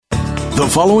The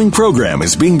following program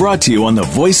is being brought to you on the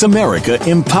Voice America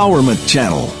Empowerment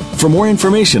Channel. For more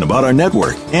information about our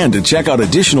network and to check out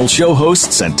additional show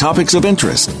hosts and topics of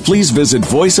interest, please visit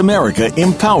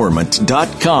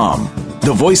voiceamericaempowerment.com.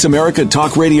 The Voice America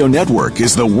Talk Radio Network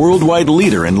is the worldwide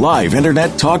leader in live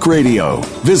Internet talk radio.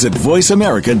 Visit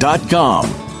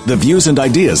voiceamerica.com. The views and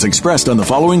ideas expressed on the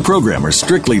following program are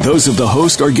strictly those of the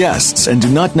host or guests and do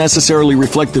not necessarily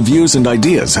reflect the views and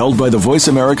ideas held by the Voice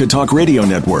America Talk Radio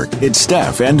Network, its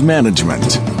staff, and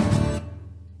management.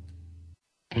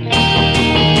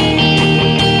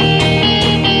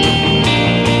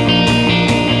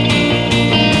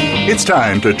 It's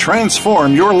time to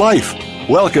transform your life.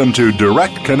 Welcome to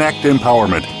Direct Connect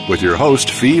Empowerment with your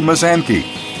host, Fee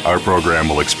Mazanke. Our program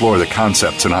will explore the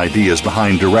concepts and ideas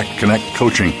behind Direct Connect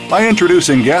coaching by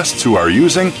introducing guests who are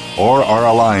using or are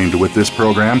aligned with this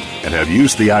program and have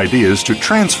used the ideas to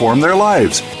transform their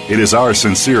lives. It is our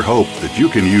sincere hope that you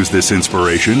can use this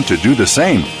inspiration to do the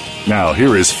same. Now,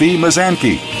 here is Fee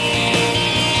Mazanke.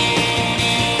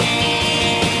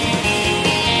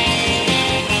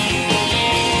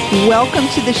 Welcome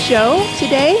to the show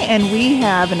today, and we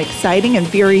have an exciting and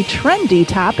very trendy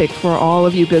topic for all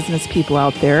of you business people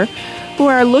out there who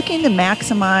are looking to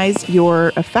maximize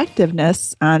your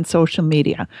effectiveness on social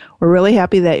media. We're really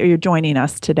happy that you're joining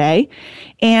us today.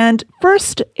 And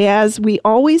first, as we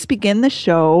always begin the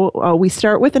show, we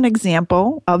start with an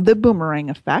example of the boomerang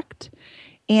effect.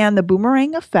 And the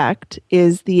boomerang effect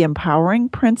is the empowering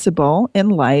principle in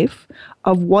life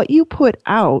of what you put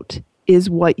out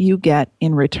is what you get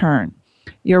in return.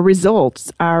 Your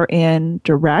results are in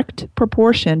direct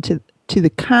proportion to the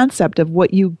concept of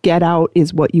what you get out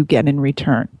is what you get in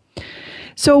return.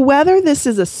 So whether this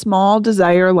is a small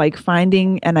desire like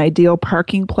finding an ideal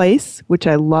parking place, which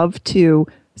I love to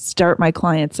start my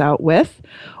clients out with,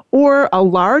 or a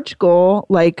large goal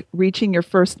like reaching your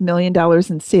first $1 million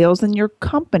in sales in your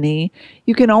company,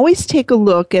 you can always take a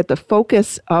look at the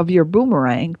focus of your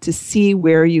boomerang to see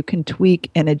where you can tweak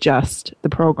and adjust the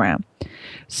program.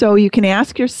 So you can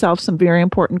ask yourself some very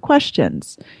important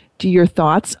questions. Do your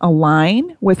thoughts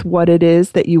align with what it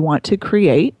is that you want to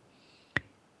create?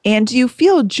 And do you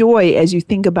feel joy as you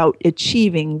think about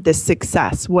achieving this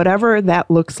success, whatever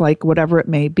that looks like, whatever it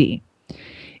may be?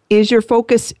 Is your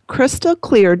focus crystal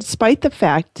clear despite the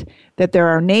fact that there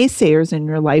are naysayers in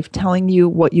your life telling you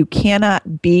what you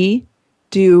cannot be,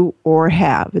 do, or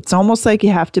have? It's almost like you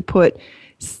have to put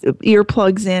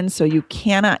earplugs in so you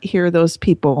cannot hear those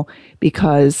people,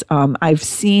 because I've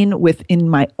seen within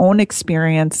my own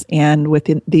experience and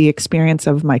within the experience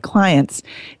of my clients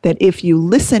that if you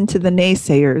listen to the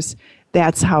naysayers,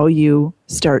 that's how you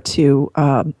start to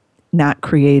not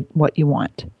create what you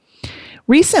want.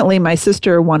 Recently, my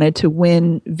sister wanted to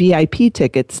win VIP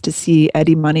tickets to see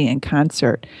Eddie Money in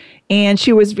concert, and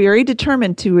she was very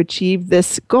determined to achieve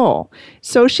this goal.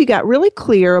 So she got really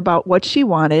clear about what she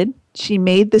wanted. She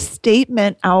made the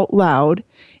statement out loud,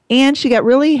 and she got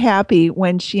really happy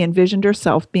when she envisioned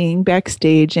herself being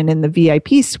backstage and in the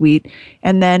VIP suite,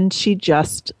 and then she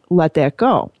just let that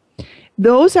go.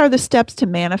 Those are the steps to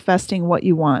manifesting what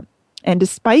you want. And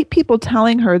despite people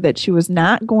telling her that she was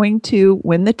not going to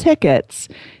win the tickets,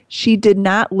 she did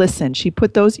not listen. She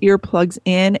put those earplugs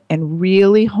in and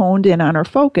really honed in on her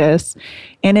focus.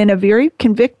 And in a very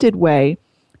convicted way,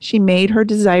 she made her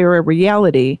desire a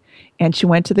reality, and she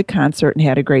went to the concert and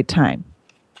had a great time.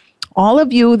 All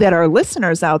of you that are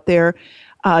listeners out there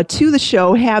to the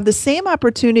show have the same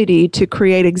opportunity to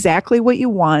create exactly what you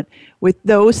want with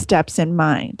those steps in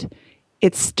mind.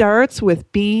 It starts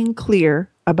with being clear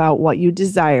about what you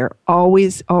desire.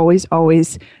 Always, always,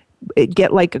 always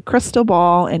get like a crystal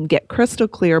ball and get crystal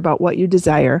clear about what you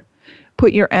desire.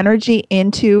 Put your energy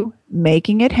into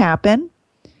making it happen.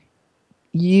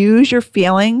 Use your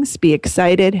feelings. Be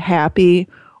excited, happy,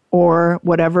 or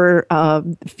whatever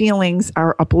feelings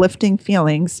are uplifting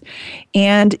feelings.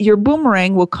 And your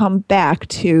boomerang will come back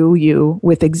to you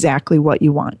with exactly what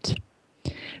you want.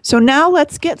 So now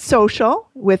let's get social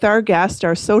with our guest,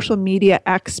 our social media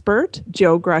expert,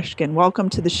 Joe Grushkin. Welcome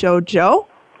to the show, Joe.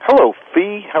 Hello,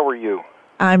 Fee. How are you?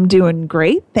 I'm doing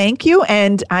great, thank you.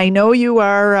 And I know you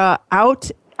are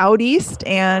out east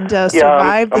and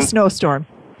survived the snowstorm.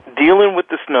 Dealing with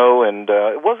the snow, and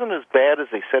it wasn't as bad as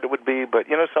they said it would be, but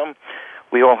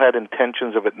we all had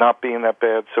intentions of it not being that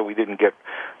bad, so we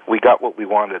got what we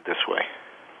wanted this way.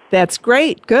 That's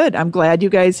great. Good. I'm glad you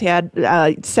guys had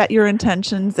set your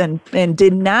intentions and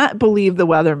did not believe the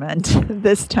weathermen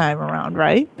this time around,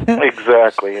 right?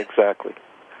 Exactly.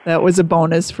 That was a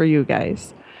bonus for you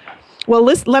guys. Well,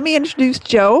 let me introduce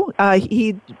Joe.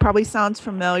 He probably sounds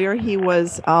familiar. He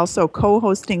was also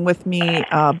co-hosting with me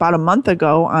about a month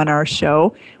ago on our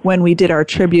show when we did our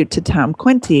tribute to Tom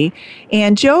Quinty.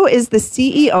 And Joe is the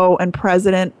CEO and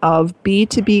president of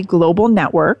B2B Global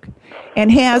Network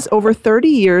and has over 30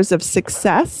 years of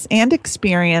success and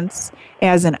experience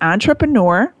as an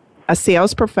entrepreneur, a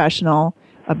sales professional,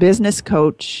 a business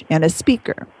coach, and a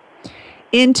speaker.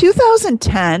 In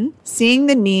 2010, seeing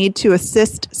the need to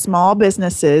assist small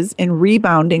businesses in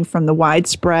rebounding from the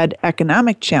widespread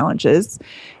economic challenges,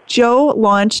 Joe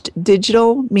launched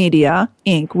Digital Media,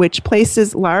 Inc., which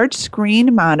places large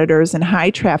screen monitors in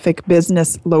high-traffic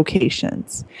business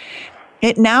locations.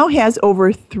 It now has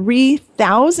over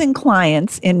 3,000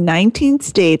 clients in 19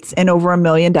 states and over $1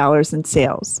 million in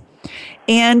sales.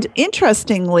 And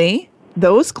interestingly,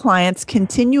 those clients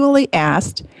continually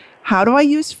asked, how do I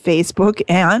use Facebook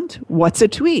and what's a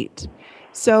tweet?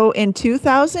 So in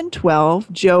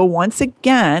 2012, Joe once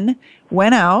again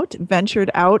ventured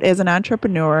out as an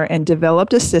entrepreneur and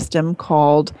developed a system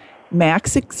called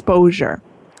Max Exposure.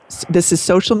 This is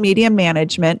social media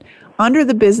management under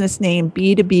the business name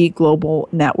B2B Global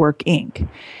Network, Inc.,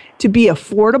 to be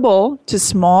affordable to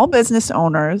small business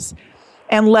owners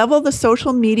and level the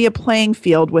social media playing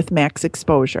field with Max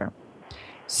Exposure.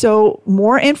 So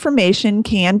more information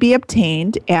can be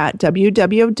obtained at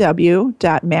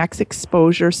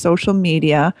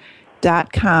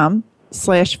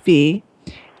www.maxexposuresocialmedia.com/fee.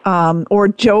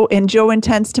 Joe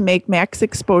intends to make Max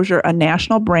Exposure a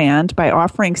national brand by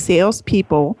offering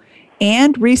salespeople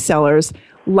and resellers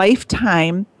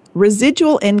lifetime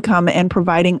residual income and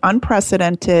providing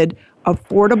unprecedented,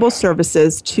 affordable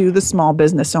services to the small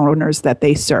business owners that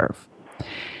they serve.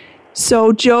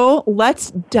 So, Joe,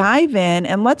 let's dive in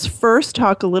and let's first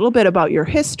talk a little bit about your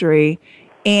history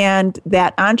and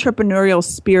that entrepreneurial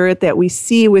spirit that we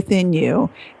see within you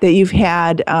that you've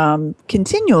had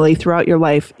continually throughout your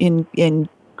life in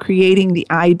creating the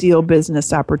ideal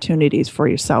business opportunities for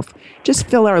yourself. Just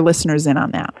fill our listeners in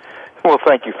on that. Well,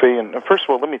 thank you, Fee. And first of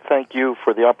all, let me thank you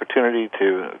for the opportunity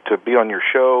to be on your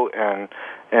show and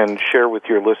share with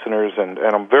your listeners. And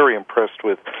I'm very impressed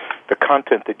with the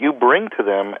content that you bring to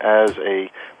them as a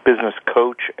business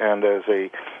coach and as a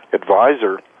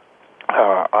advisor.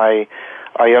 I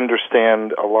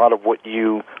understand a lot of what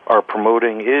you are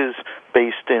promoting is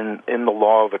based in the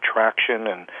law of attraction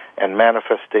and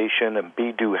manifestation and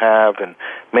be, do, have, and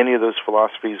many of those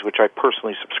philosophies which I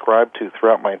personally subscribe to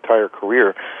throughout my entire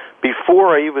career.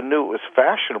 Before I even knew it was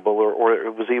fashionable or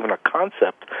it was even a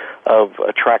concept of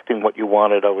attracting what you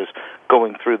wanted, I was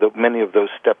going through many of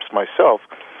those steps myself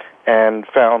and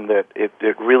found that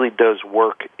it really does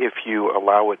work if you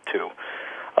allow it to.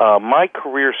 My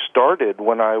career started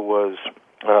when I was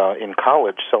in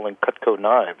college selling Cutco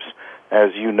knives.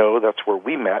 As you know, that's where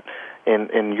we met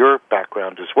in your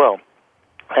background as well.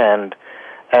 And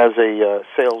as a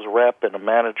sales rep and a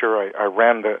manager, I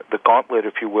ran the gauntlet,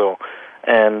 if you will,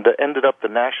 and ended up the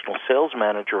national sales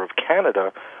manager of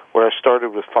Canada, where I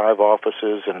started with 5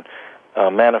 offices and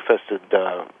manifested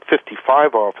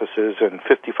 55 offices and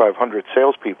 5,500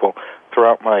 salespeople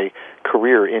throughout my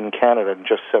career in Canada in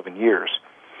just 7 years.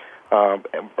 I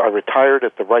retired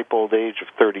at the ripe old age of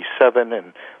 37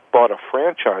 and bought a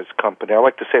franchise company. I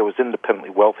like to say I was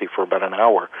independently wealthy for about an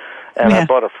hour. And I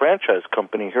bought a franchise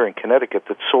company here in Connecticut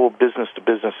that sold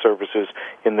business-to-business services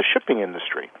in the shipping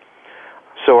industry.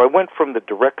 So I went from the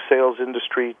direct sales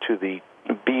industry to the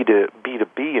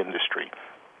B2B industry,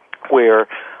 where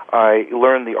I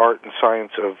learned the art and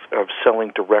science of selling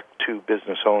direct to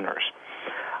business owners.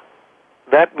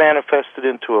 That manifested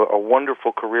into a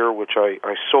wonderful career, which I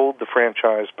sold the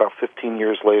franchise about 15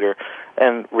 years later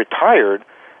and retired.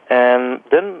 And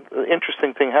then the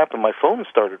interesting thing happened. My phone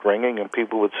started ringing, and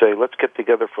people would say, let's get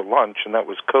together for lunch, and that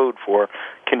was code for,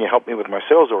 can you help me with my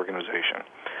sales organization?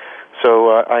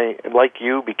 So I, like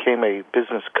you, became a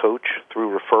business coach through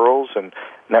referrals and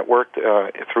networked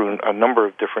through a number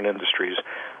of different industries,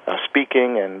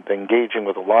 speaking and engaging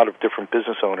with a lot of different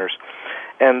business owners.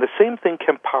 And the same thing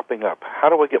kept popping up. How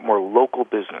do I get more local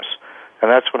business? And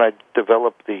that's when I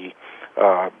developed the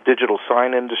digital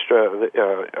sign industry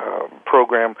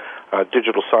program,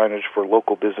 digital signage for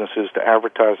local businesses to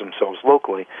advertise themselves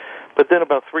locally. But then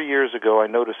about 3 years ago, I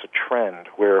noticed a trend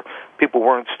where people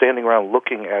weren't standing around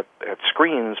looking at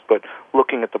screens, but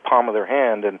looking at the palm of their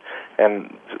hand and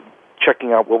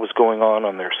checking out what was going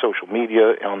on their social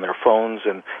media, on their phones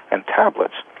and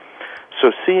tablets.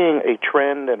 So seeing a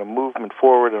trend and a movement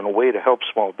forward and a way to help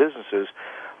small businesses,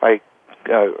 I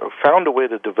found a way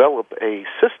to develop a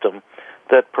system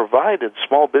that provided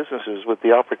small businesses with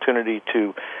the opportunity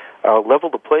to level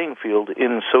the playing field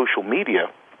in social media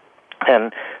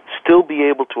and still be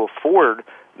able to afford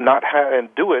and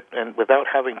do it and without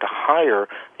having to hire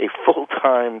a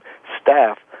full-time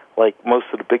staff like most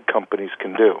of the big companies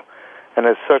can do. And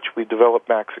as such, we developed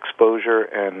Max Exposure,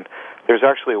 and there's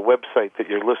actually a website that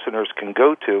your listeners can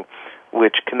go to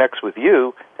which connects with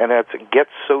you, and that's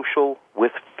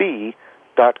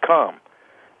getsocialwithfee.com.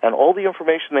 And all the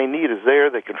information they need is there.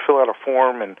 They can fill out a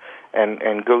form and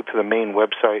go to the main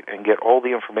website and get all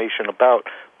the information about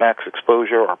Max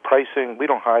Exposure, our pricing. We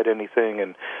don't hide anything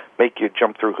and make you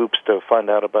jump through hoops to find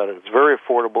out about it. It's very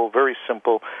affordable, very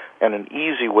simple, and an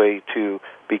easy way to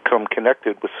become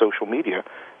connected with social media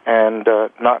and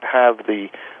not have the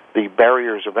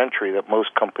barriers of entry that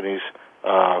most companies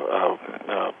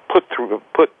put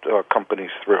companies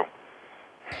through.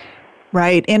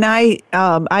 Right, and I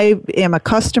am a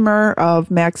customer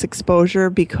of Max Exposure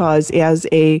because as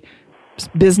a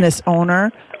business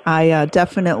owner, I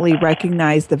definitely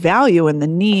recognize the value and the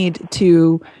need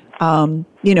to,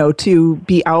 to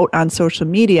be out on social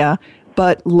media.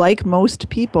 But like most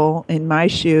people in my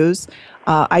shoes,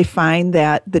 I find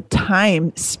that the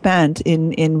time spent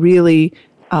in really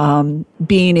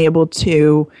being able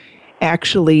to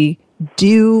actually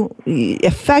do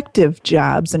effective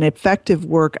jobs and effective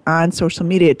work on social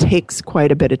media, it takes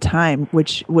quite a bit of time,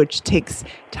 which takes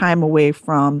time away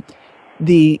from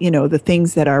the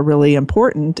things that are really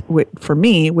important for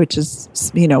me, which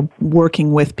is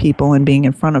working with people and being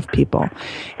in front of people.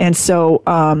 And so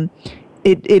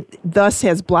it thus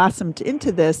has blossomed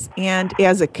into this. And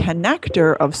as a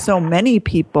connector of so many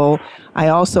people, I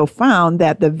also found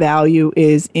that the value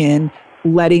is in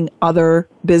letting other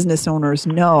business owners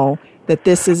know that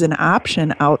this is an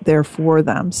option out there for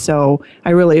them. So I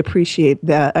really appreciate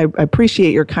that. I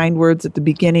appreciate your kind words at the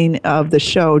beginning of the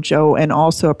show, Joe, and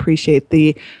also appreciate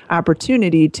the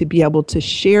opportunity to be able to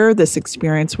share this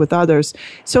experience with others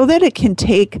so that it can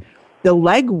take the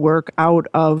legwork out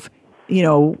of,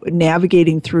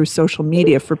 navigating through social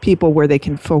media for people where they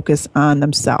can focus on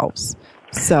themselves.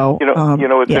 So,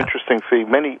 it's interesting, Fee.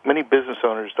 Many business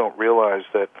owners don't realize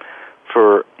that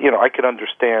I can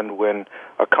understand when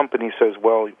a company says,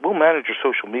 well, we'll manage your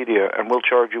social media and we'll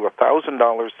charge you $1,000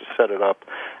 to set it up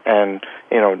and,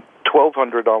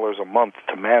 $1,200 a month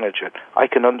to manage it. I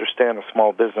can understand a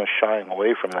small business shying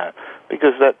away from that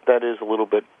because that is a little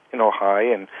bit, high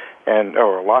and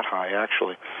or a lot high,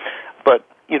 actually. But,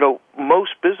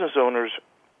 most business owners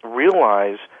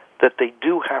realize that they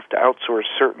do have to outsource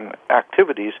certain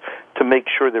activities to make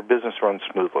sure their business runs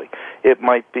smoothly. It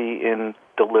might be in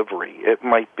delivery. It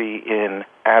might be in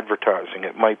advertising.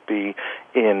 It might be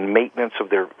in maintenance of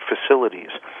their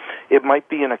facilities. It might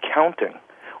be in accounting.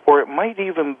 Or it might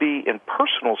even be in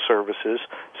personal services,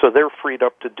 so they're freed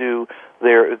up to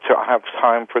have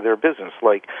time for their business,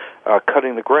 like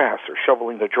cutting the grass or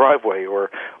shoveling the driveway or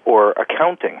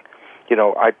accounting.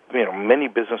 Many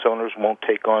business owners won't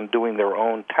take on doing their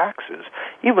own taxes,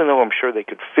 even though I'm sure they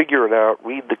could figure it out,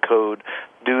 read the code,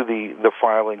 do the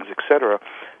filings, etc.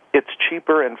 It's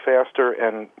cheaper and faster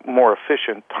and more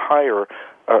efficient to hire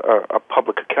a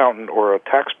public accountant or a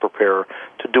tax preparer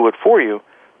to do it for you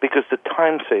because the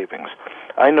time savings.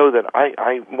 I know that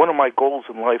one of my goals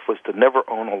in life was to never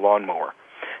own a lawnmower.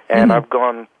 And I've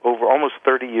gone over almost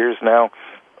 30 years now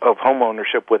of home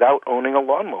ownership without owning a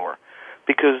lawnmower.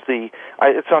 Because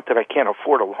it's not that I can't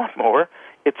afford a lawnmower,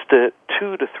 it's the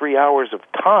 2 to 3 hours of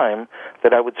time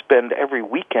that I would spend every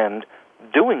weekend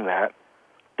doing that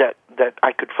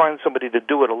I could find somebody to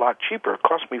do it a lot cheaper. It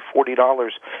cost me $40,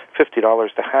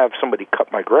 $50 to have somebody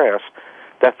cut my grass.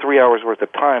 That 3 hours worth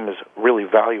of time is really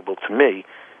valuable to me,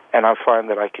 and I find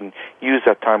that I can use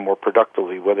that time more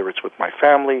productively, whether it's with my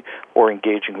family or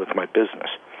engaging with my business.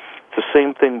 It's the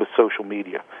same thing with social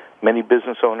media. Many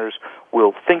business owners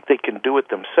will think they can do it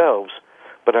themselves,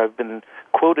 but I've been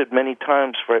quoted many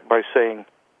times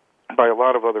by a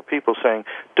lot of other people saying,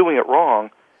 doing it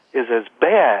wrong is as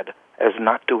bad as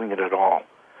not doing it at all.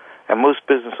 And most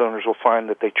business owners will find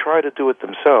that they try to do it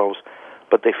themselves,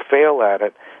 but they fail at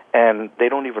it, and they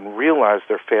don't even realize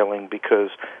they're failing because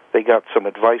they got some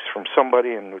advice from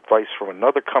somebody and advice from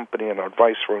another company and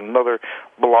advice from another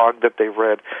blog that they've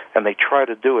read, and they try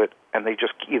to do it, and they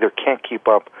just either can't keep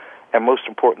up, and most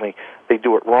importantly, they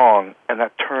do it wrong, and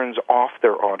that turns off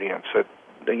their audience. It,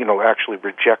 actually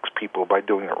rejects people by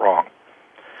doing it wrong.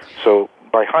 So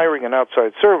by hiring an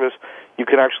outside service, you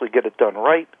can actually get it done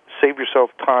right, save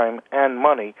yourself time and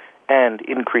money, and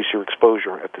increase your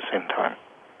exposure at the same time.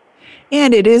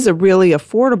 And it is a really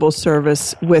affordable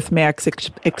service with Max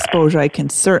Exposure, I can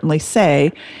certainly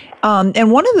say.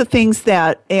 And one of the things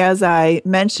that, as I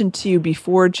mentioned to you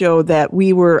before, Joe, that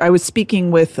I was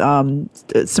speaking with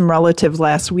some relatives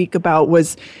last week about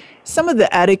was some of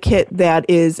the etiquette that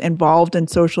is involved in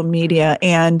social media.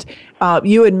 And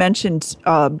you had mentioned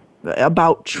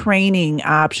about training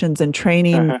options and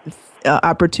training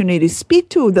opportunities. Speak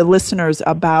to the listeners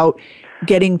about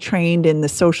getting trained in the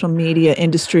social media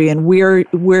industry and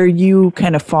where you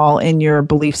kind of fall in your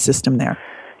belief system there.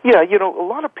 Yeah, a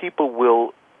lot of people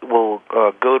will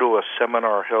go to a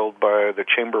seminar held by the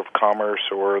Chamber of Commerce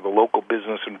or the local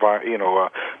business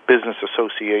business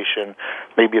association.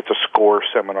 Maybe it's a SCORE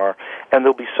seminar, and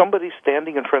there'll be somebody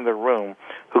standing in front of the room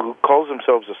who calls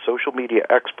themselves a social media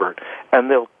expert,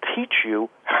 and they'll teach you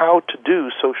how to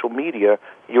do social media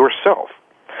yourself.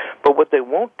 But what they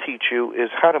won't teach you is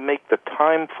how to make the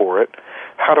time for it,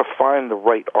 how to find the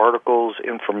right articles,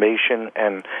 information,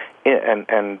 and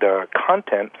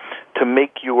content to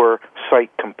make your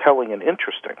site compelling and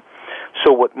interesting.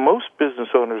 So what most business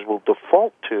owners will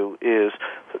default to is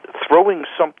throwing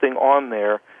something on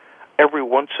there every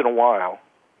once in a while,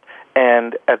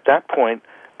 and at that point,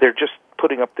 they're just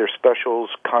putting up their specials,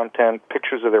 content,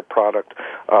 pictures of their product,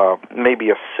 maybe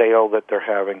a sale that they're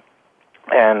having.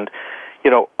 And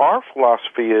our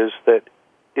philosophy is that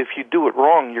if you do it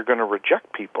wrong, you're going to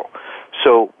reject people.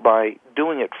 So by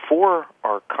doing it for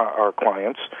our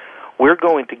clients, we're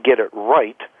going to get it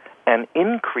right and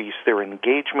increase their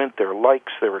engagement, their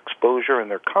likes, their exposure, and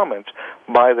their comments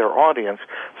by their audience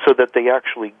so that they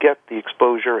actually get the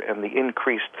exposure and the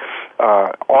increased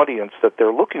audience that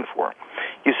they're looking for.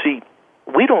 You see,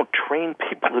 we don't train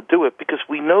people to do it because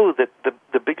we know that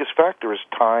the biggest factor is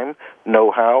time,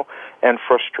 know-how, and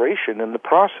frustration in the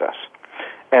process.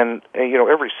 And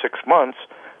every 6 months,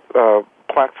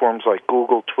 platforms like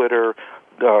Google, Twitter,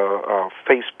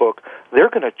 Facebook, they're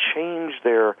going to change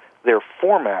their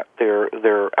format, their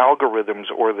algorithms,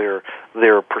 or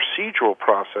their procedural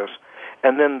process,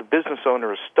 and then the business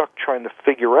owner is stuck trying to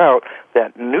figure out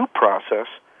that new process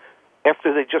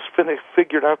after they just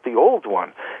figured out the old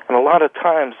one. And a lot of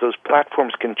times those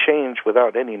platforms can change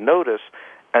without any notice,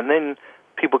 and then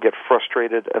people get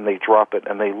frustrated and they drop it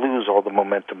and they lose all the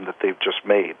momentum that they've just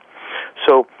made.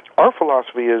 So our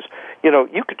philosophy is,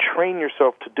 you could train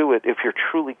yourself to do it if you're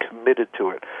truly committed to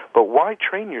it. But why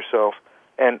train yourself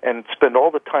and spend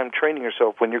all the time training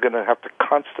yourself when you're going to have to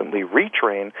constantly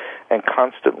retrain and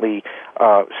constantly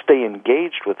stay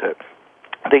engaged with it?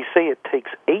 They say it takes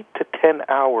 8 to 10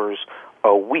 hours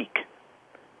a week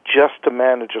just to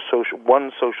manage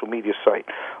one social media site,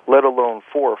 let alone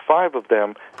 4 or 5 of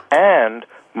them, and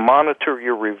monitor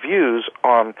your reviews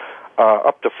on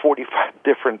up to 45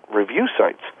 different review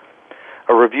sites.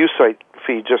 A review site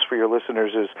feed, just for your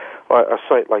listeners, is a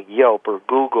site like Yelp or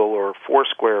Google or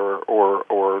Foursquare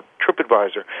or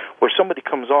TripAdvisor, where somebody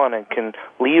comes on and can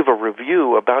leave a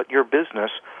review about your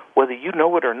business. Whether you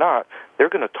know it or not, they're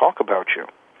going to talk about you.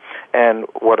 And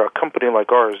what a company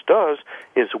like ours does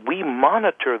is we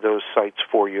monitor those sites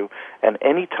for you, and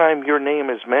anytime your name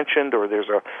is mentioned or there's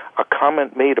a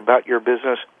comment made about your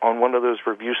business on one of those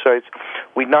review sites,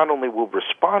 we not only will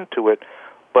respond to it,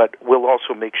 but we'll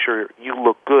also make sure you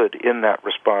look good in that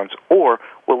response, or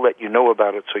we'll let you know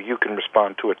about it so you can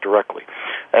respond to it directly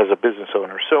as a business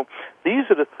owner. So these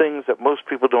are the things that most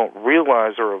people don't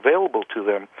realize are available to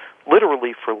them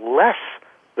literally for less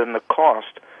than the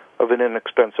cost of an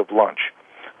inexpensive lunch.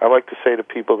 I like to say to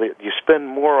people that you spend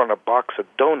more on a box of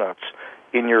donuts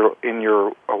in your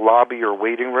lobby or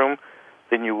waiting room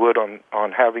than you would on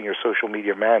having your social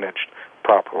media managed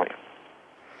properly.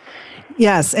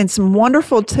 Yes, and some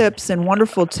wonderful tips and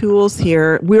wonderful tools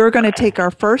here. We're going to take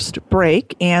our first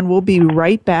break, and we'll be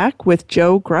right back with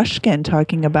Joe Grushkin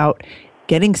talking about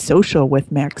getting social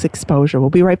with Max Exposure. We'll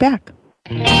be right back.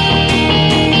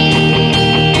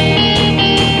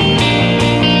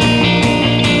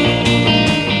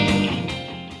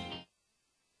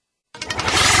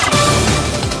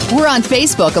 We're on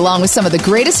Facebook along with some of the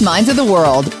greatest minds of the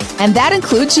world, and that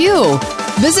includes you.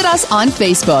 Visit us on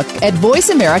Facebook at Voice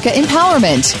America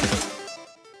Empowerment.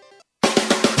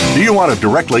 Do you want to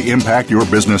directly impact your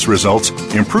business results,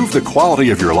 improve the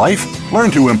quality of your life,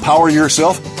 learn to empower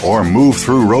yourself, or move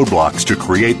through roadblocks to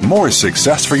create more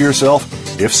success for yourself?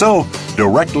 If so,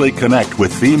 directly connect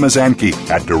with Fee Mazanke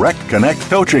at Direct Connect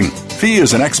Coaching. Fee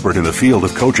is an expert in the field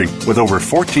of coaching with over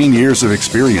 14 years of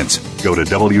experience. Go to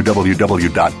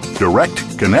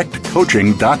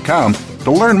www.directconnectcoaching.com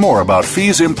to learn more about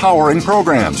Fee's empowering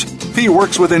programs. Fee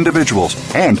works with individuals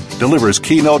and delivers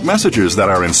keynote messages that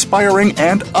are inspiring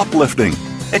and uplifting.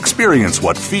 Experience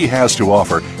what Fee has to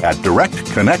offer at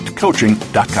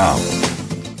directconnectcoaching.com.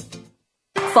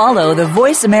 Follow the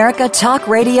Voice America Talk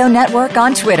Radio Network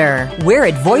on Twitter. We're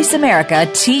at Voice America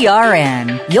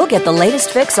TRN. You'll get the latest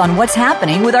fix on what's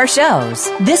happening with our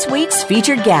shows, this week's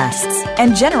featured guests,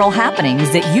 and general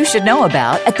happenings that you should know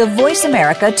about at the Voice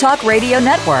America Talk Radio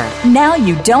Network. Now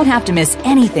you don't have to miss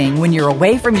anything when you're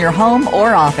away from your home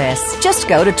or office. Just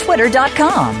go to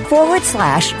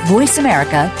twitter.com/Voice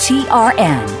America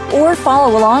TRN or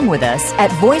follow along with us at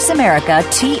Voice America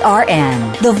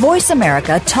TRN, the Voice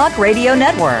America Talk Radio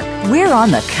Network. We're on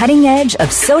the cutting edge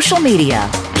of social media.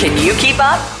 Can you keep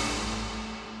up?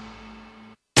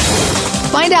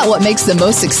 Find out what makes the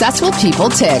most successful people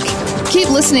tick.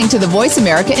 Keep listening to the Voice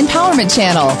America Empowerment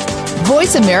Channel.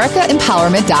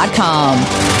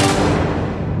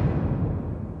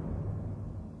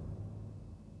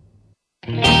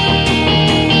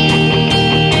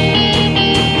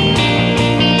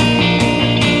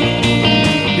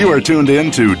 You are tuned in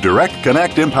to Direct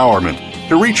Connect Empowerment.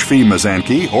 To reach Fee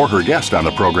Mazanke or her guest on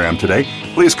the program today,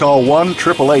 please call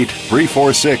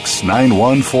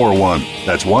 1-888-346-9141.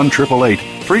 That's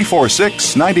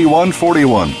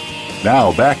 1-888-346-9141.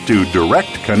 Now back to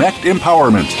Direct Connect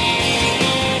Empowerment.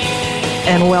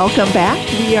 And welcome back.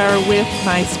 We are with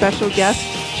my special guest,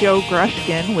 Joe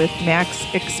Grushkin with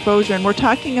Max Exposure, and we're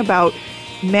talking about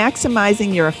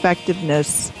maximizing your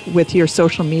effectiveness with your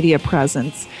social media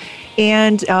presence.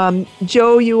 And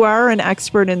Joe, you are an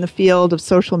expert in the field of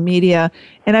social media,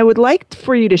 and I would like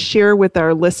for you to share with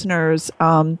our listeners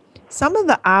some of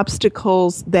the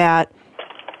obstacles that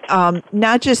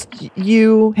not just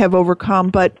you have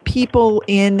overcome, but people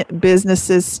in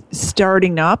businesses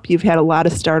starting up. You've had a lot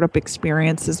of startup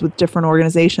experiences with different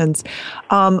organizations.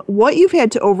 What you've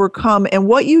had to overcome and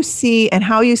what you see and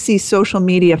how you see social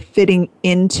media fitting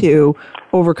into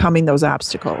overcoming those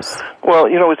obstacles. Well,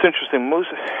 it's interesting.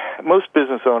 Most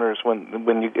business owners,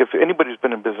 if anybody's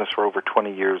been in business for over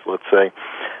 20 years, let's say,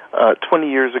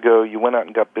 20 years ago, you went out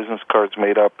and got business cards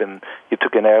made up, and you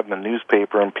took an ad in the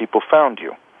newspaper, and people found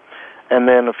you. And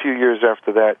then a few years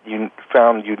after that, you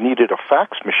found you needed a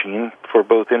fax machine for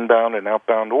both inbound and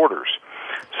outbound orders.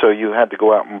 So you had to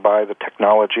go out and buy the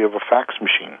technology of a fax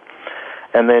machine.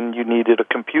 And then you needed a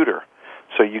computer.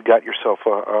 So you got yourself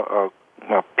a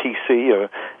PC,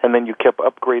 and then you kept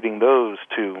upgrading those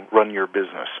to run your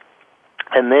business.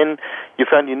 And then you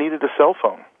found you needed a cell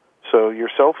phone. So your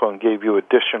cell phone gave you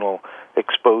additional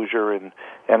exposure and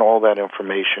all that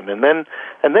information. And then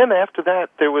after that,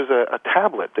 there was a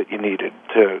tablet that you needed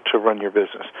to run your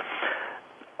business.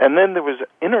 And then there was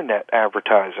internet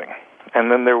advertising.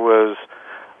 And then there was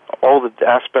all the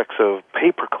aspects of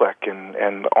pay-per-click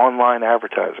and online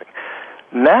advertising.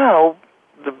 Now,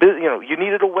 you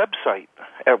needed a website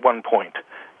at one point,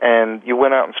 and you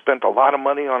went out and spent a lot of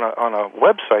money on a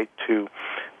website to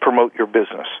promote your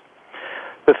business.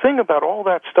 The thing about all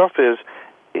that stuff is,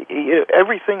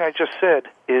 everything I just said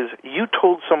is you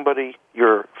told somebody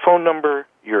your phone number,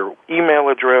 your email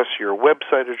address, your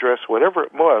website address, whatever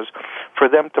it was, for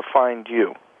them to find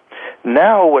you.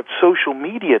 Now what social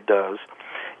media does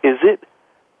is it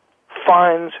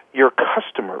finds your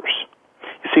customers.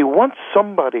 You see, once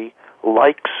somebody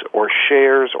likes or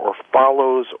shares or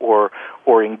follows or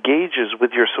engages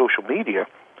with your social media,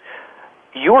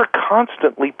 you're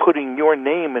constantly putting your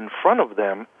name in front of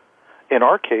them. In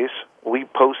our case, we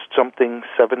post something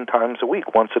 7 times a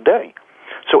week, once a day.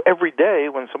 So every day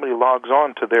when somebody logs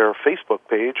on to their Facebook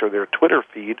page or their Twitter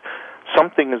feed,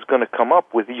 something is going to come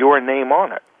up with your name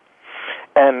on it.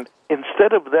 And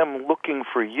instead of them looking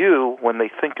for you when they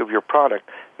think of your product,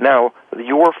 now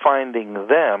you're finding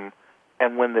them,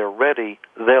 and when they're ready,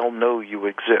 they'll know you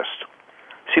exist.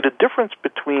 See, the difference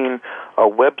between a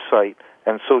website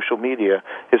and social media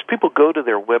is people go to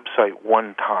their website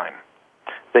one time.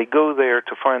 They go there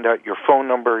to find out your phone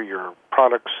number, your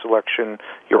product selection,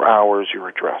 your hours, your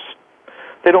address.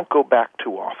 They don't go back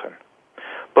too often.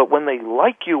 But when they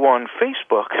like you on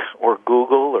Facebook or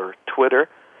Google or Twitter,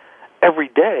 every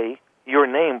day your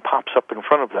name pops up in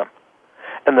front of them.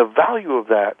 And the value of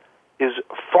that is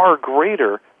far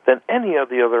greater than any of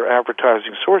the other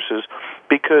advertising sources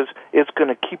because it's going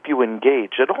to keep you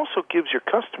engaged. It also gives your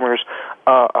customers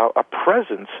a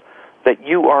presence that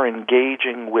you are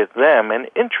engaging with them and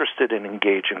interested in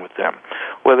engaging with them,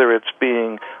 whether it's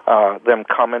being them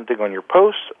commenting on your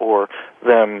posts or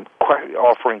them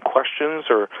offering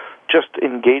questions or just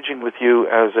engaging with you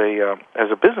as a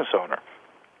business owner.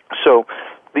 So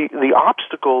the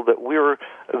obstacle that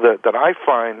I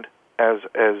find as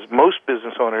most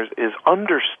business owners is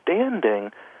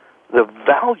understanding the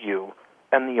value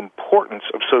and the importance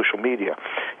of social media.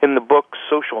 In the book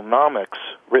Socialnomics,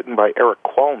 written by Eric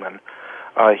Qualman,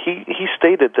 he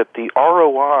stated that the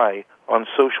ROI on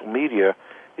social media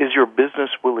is your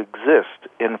business will exist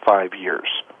in 5 years.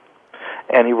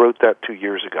 And he wrote that 2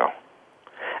 years ago.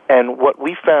 And what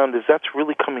we found is that's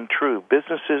really coming true.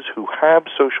 Businesses who have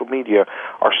social media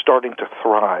are starting to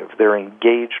thrive. They're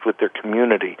engaged with their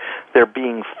community. They're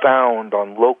being found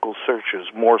on local searches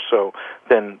more so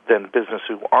than businesses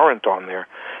who aren't on there.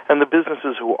 And the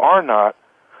businesses who are not,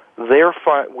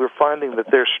 we're finding that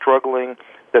they're struggling,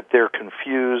 that they're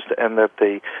confused, and that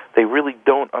they really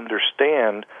don't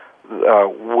understand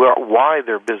why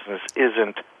their business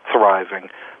isn't thriving,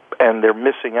 and they're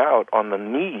missing out on the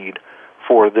need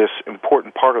for this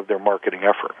important part of their marketing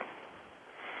effort.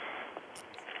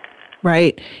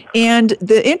 Right. And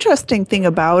the interesting thing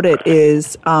about it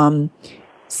is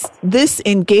this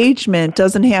engagement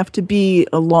doesn't have to be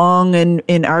a long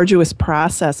and arduous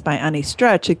process by any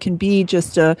stretch. It can be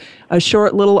just a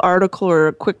short little article or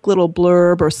a quick little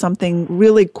blurb or something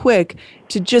really quick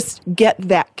to just get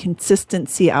that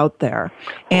consistency out there.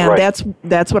 And right.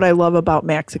 that's what I love about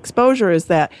Max Exposure, is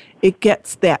that it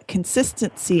gets that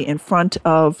consistency in front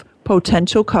of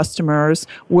potential customers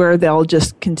where they'll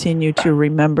just continue to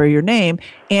remember your name.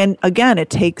 And again,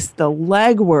 it takes the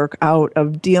legwork out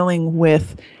of dealing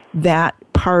with that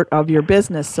part of your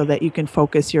business so that you can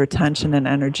focus your attention and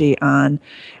energy on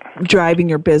driving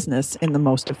your business in the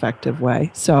most effective way.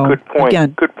 So good point.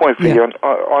 Again, good point for yeah. you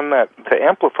on that. To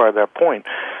amplify that point,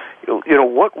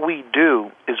 what we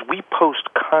do is we post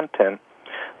content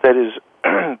that is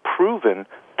proven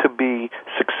to be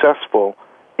successful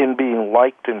in being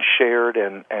liked and shared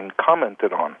and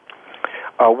commented on.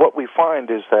 What we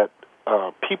find is that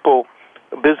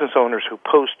business owners who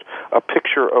post a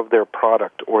picture of their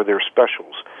product or their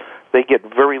specials, they get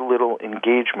very little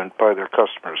engagement by their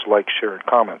customers, like, share, and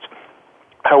comments.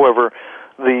 However,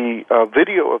 the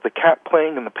video of the cat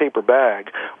playing in the paper bag,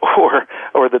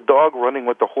 or the dog running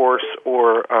with the horse,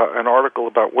 or an article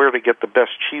about where to get the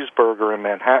best cheeseburger in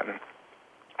Manhattan,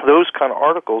 those kind of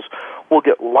articles will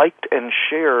get liked and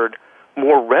shared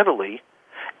more readily,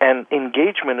 and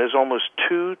engagement is almost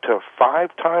 2 to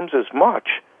 5 times as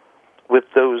much with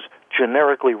those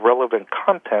generically relevant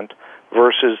content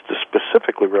versus the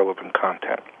specifically relevant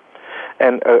content.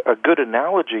 And a good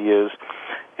analogy is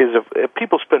if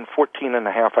people spend 14 and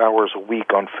a half hours a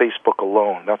week on Facebook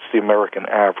alone, that's the American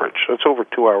average. That's over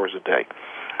 2 hours a day.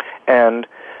 And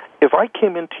if I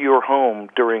came into your home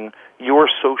during your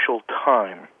social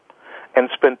time and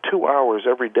spent 2 hours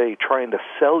every day trying to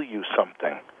sell you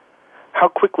something, how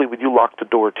quickly would you lock the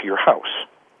door to your house?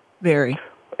 Very.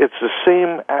 It's the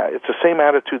same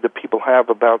attitude that people have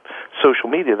about social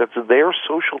media. That's their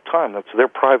social time. That's their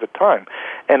private time.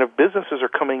 And if businesses are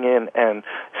coming in and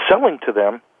selling to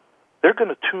them, they're going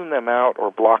to tune them out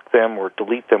or block them or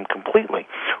delete them completely.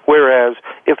 Whereas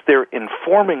if they're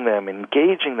informing them,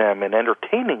 engaging them, and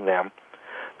entertaining them,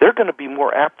 they're going to be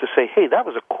more apt to say, hey, that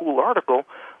was a cool article.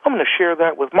 I'm going to share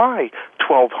that with my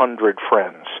 1,200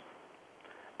 friends.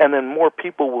 And then more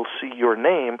people will see your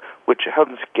name, which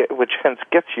hence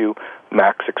gets you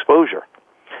max exposure.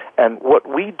 And what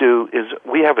we do is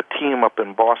we have a team up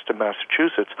in Boston,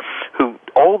 Massachusetts, who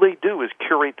all they do is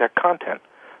curate that content.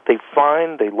 They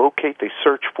find, they locate, they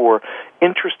search for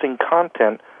interesting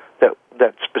content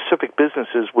that specific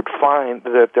businesses would find,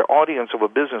 that their audience of a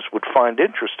business would find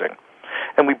interesting.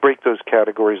 And we break those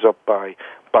categories up by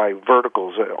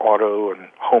verticals, auto and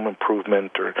home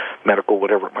improvement or medical,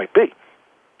 whatever it might be.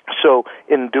 So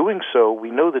in doing so,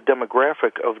 we know the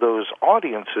demographic of those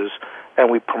audiences, and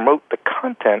we promote the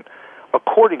content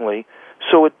accordingly,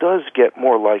 so it does get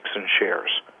more likes and shares.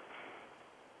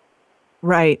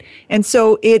 Right. And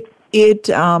so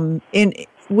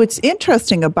what's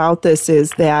interesting about this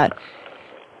is that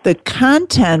the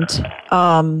content,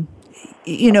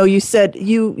 you said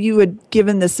you had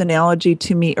given this analogy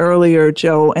to me earlier,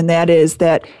 Joe, and that is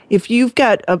that if you've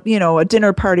got a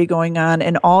dinner party going on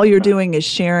and all you're doing is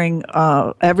sharing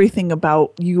everything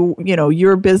about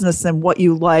your business and what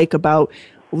you like about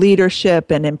leadership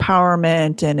and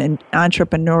empowerment and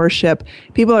entrepreneurship,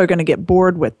 people are going to get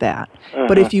bored with that. Mm-hmm.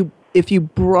 But if you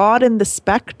broaden the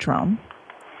spectrum,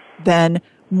 then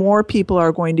more people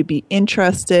are going to be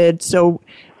interested. So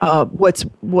what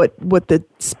the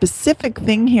specific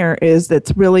thing here is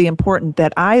that's really important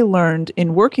that I learned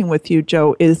in working with you,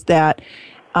 Joe, is that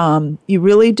you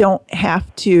really don't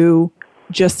have to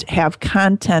just have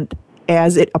content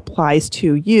as it applies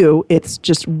to you. It's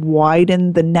just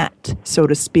widen the net, so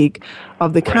to speak,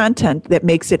 of the content that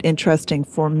makes it interesting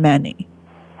for many.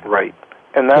 Right.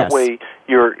 And that way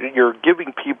you're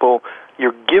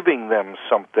giving them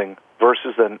something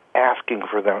versus then asking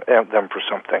for them for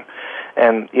something.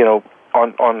 And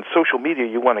on social media,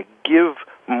 you want to give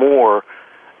more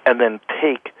and then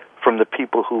take from the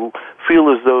people who feel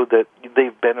as though that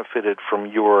they've benefited from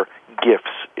your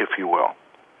gifts, if you will.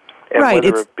 And right.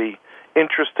 whether it be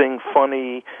interesting,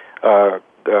 funny,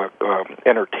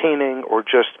 entertaining, or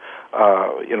just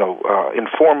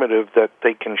informative that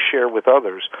they can share with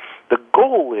others. The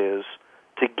goal is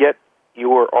to get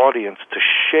your audience to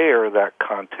share that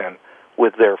content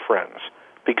with their friends,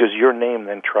 because your name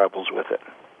then travels with it.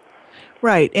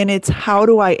 Right, and it's how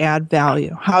do I add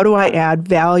value? How do I add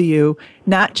value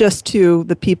not just to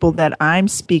the people that I'm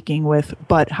speaking with,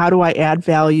 but how do I add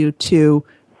value to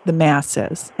the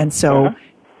masses? And so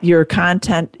your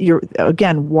content, you're,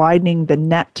 again, widening the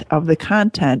net of the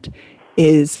content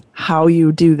is how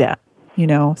you do that.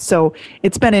 So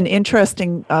it's been an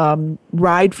interesting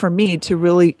ride for me to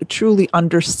really truly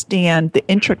understand the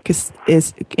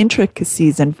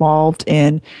intricacies involved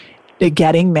in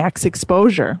getting max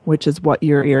exposure, which is what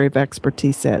your area of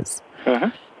expertise is.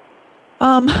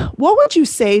 What would you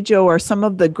say, Joe, are some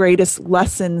of the greatest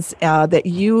lessons that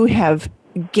you have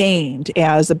gained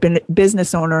as a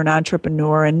business owner and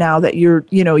entrepreneur, and now that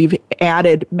you've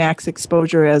added max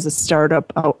exposure as a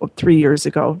startup 3 years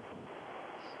ago?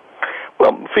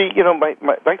 Well, Fee, I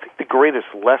think the greatest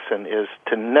lesson is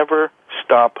to never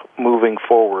stop moving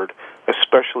forward,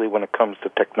 especially when it comes to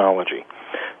technology.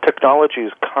 Technology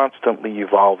is constantly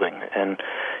evolving, and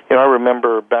I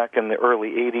remember back in the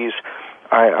early 80s,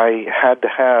 I had to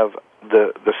have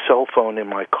the cell phone in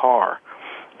my car,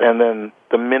 and then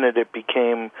the minute it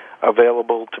became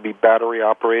available to be battery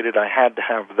operated, I had to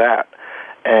have that.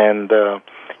 And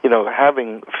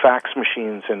having fax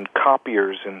machines and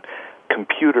copiers and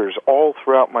computers all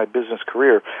throughout my business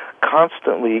career,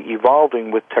 constantly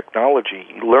evolving with technology,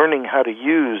 learning how to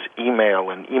use email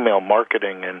and email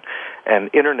marketing and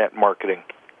internet marketing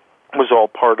was all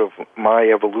part of my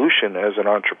evolution as an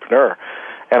entrepreneur.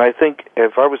 And I think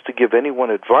if I was to give anyone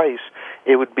advice,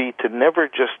 it would be to never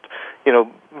just,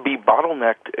 be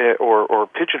bottlenecked or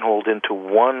pigeonholed into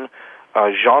one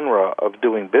genre of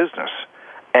doing business.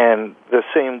 And the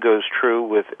same goes true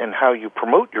with in how you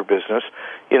promote your business.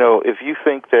 If you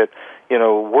think that,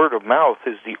 word of mouth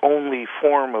is the only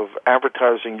form of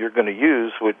advertising you're going to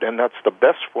use, and that's the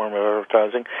best form of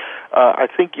advertising, I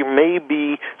think you may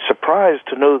be surprised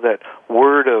to know that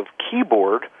word of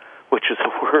keyboard, which is a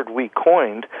word we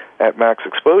coined at Max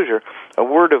Exposure, a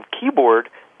word of keyboard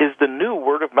is the new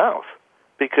word of mouth.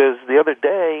 Because the other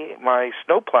day, my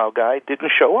snowplow guy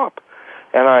didn't show up.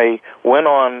 And I went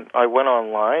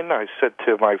online. I said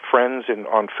to my friends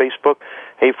on Facebook,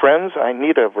 "Hey friends, I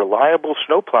need a reliable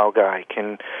snowplow guy.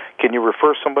 Can you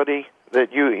refer somebody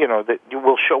that you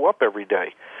will show up every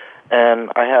day?" And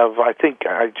I think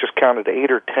I just counted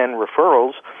 8 or 10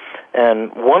 referrals,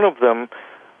 and one of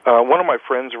my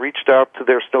friends reached out to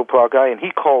their snowplow guy, and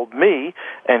he called me,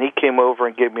 and he came over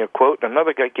and gave me a quote. And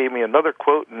another guy gave me another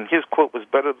quote, and his quote was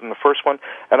better than the first one.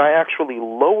 And I actually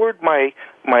lowered my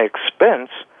expense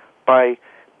by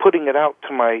putting it out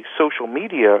to my social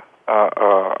media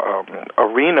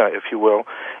arena, if you will,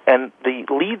 and the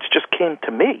leads just came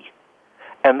to me.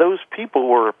 And those people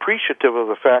were appreciative of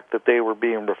the fact that they were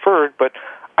being referred, but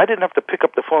I didn't have to pick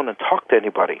up the phone and talk to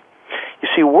anybody. You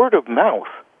see, word of mouth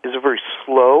is a very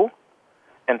slow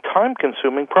and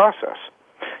time-consuming process.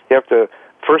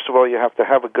 First of all, you have to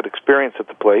have a good experience at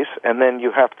the place, and then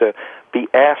you have to be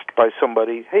asked by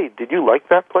somebody, "Hey, did you like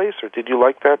that place, or did you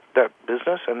like that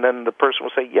business?" And then the person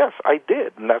will say, "Yes, I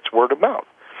did," and that's word of mouth.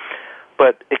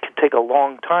 But it can take a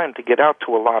long time to get out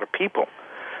to a lot of people.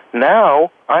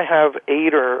 Now, I have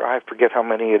 8 or I forget how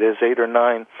many it is, 8 or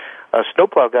 9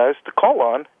 snowplow guys to call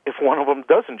on if one of them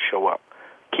doesn't show up.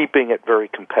 Keeping it very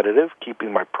competitive,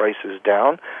 keeping my prices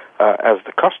down as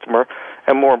the customer,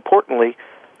 and more importantly,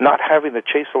 not having to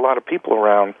chase a lot of people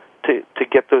around to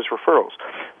get those referrals.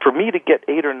 For me to get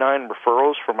 8 or 9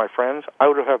 referrals from my friends, I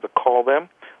would have had to call them,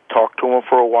 talk to them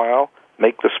for a while,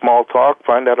 make the small talk,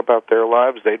 find out about their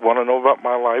lives. They'd want to know about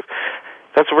my life.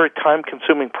 That's a very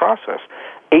time-consuming process.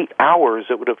 8 hours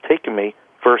it would have taken me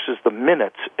versus the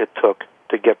minutes it took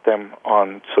to get them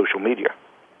on social media.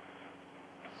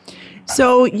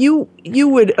 So you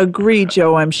would agree,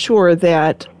 Joe, I'm sure,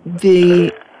 that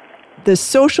the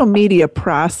social media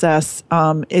process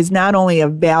is not only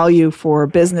of value for a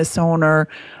business owner,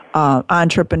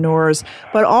 entrepreneurs,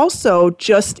 but also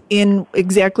just in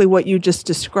exactly what you just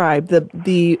described,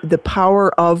 the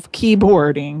power of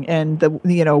keyboarding and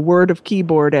the word of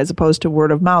keyboard as opposed to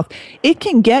word of mouth. It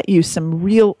can get you some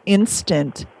real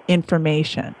instant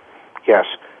information. Yes,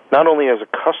 not only as a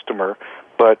customer,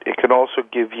 but it can also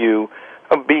give you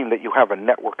being that you have a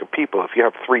network of people. If you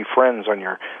have 3 friends on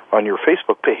your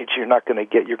Facebook page, you're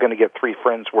going to get 3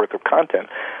 friends worth of content.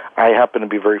 I happen to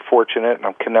be very fortunate, and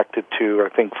I'm connected to,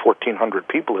 I think, 1,400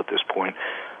 people at this point.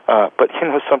 But you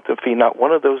know something, Fee, not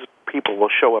one of those people will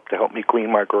show up to help me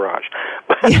clean my garage.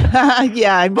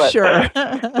 Yeah, I'm sure.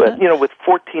 But, you know, with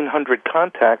 1,400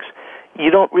 contacts, you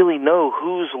don't really know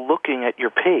who's looking at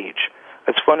your page.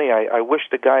 It's funny, I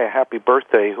wished a guy a happy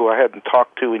birthday who I hadn't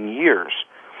talked to in years,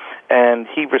 and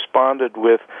he responded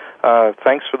with,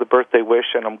 thanks for the birthday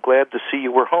wish, and I'm glad to see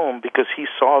you were home, because he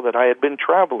saw that I had been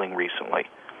traveling recently.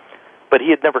 But he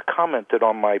had never commented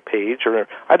on my page, or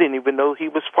I didn't even know he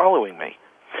was following me.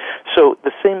 So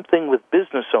the same thing with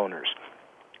business owners.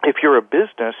 If you're a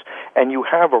business and you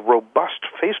have a robust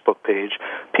Facebook page,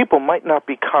 people might not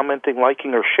be commenting,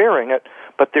 liking, or sharing it,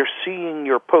 but they're seeing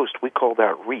your post. We call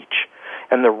that reach.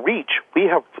 And the reach, we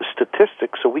have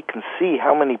statistics so we can see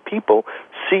how many people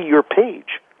see your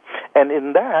page. And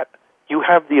in that, you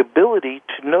have the ability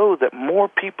to know that more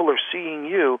people are seeing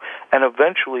you, and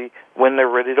eventually, when they're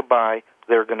ready to buy,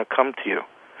 they're going to come to you.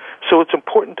 So it's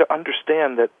important to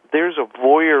understand that there's a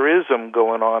voyeurism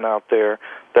going on out there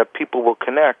that people will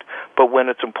connect, but when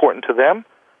it's important to them,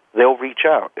 they'll reach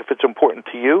out. If it's important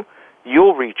to you,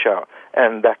 you'll reach out.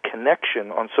 And that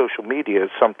connection on social media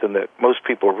is something that most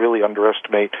people really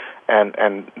underestimate and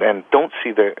don't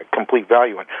see the complete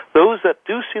value in. Those that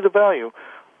do see the value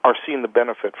are seeing the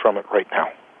benefit from it right now.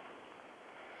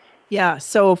 Yeah,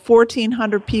 so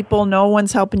 1,400 people, no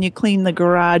one's helping you clean the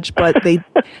garage, but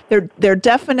they're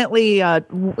definitely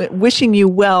wishing you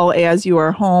well as you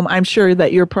are home. I'm sure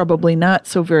that you're probably not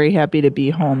so very happy to be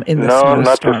home in the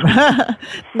snowstorm.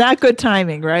 Not good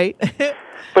timing, right?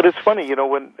 But it's funny,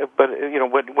 when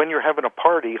you're having a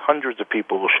party, hundreds of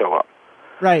people will show up.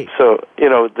 Right. So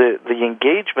the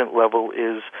engagement level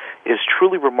is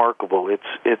truly remarkable. It's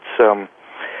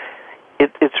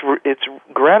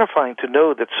gratifying to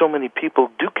know that so many people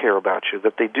do care about you,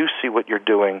 that they do see what you're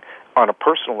doing on a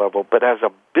personal level. But as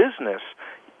a business,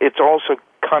 it's also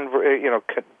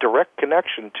direct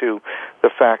connection to the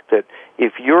fact that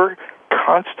if you're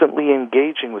constantly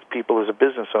engaging with people as a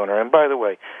business owner, and by the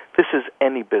way, this is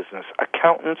any business,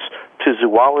 accountants to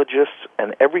zoologists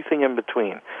and everything in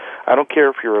between. I don't care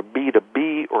if you're a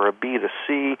B2B or a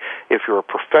B2C, if you're a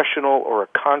professional or a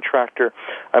contractor.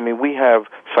 I mean, we have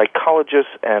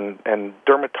psychologists and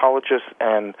dermatologists,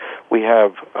 and we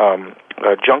have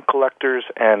junk collectors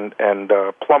and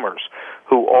plumbers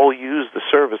who all use the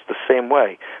service the same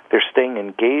way. They're staying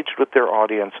engaged with their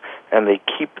audience, and they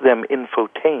keep them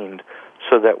infotained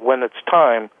so that when it's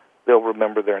time, they'll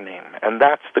remember their name. And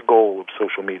that's the goal of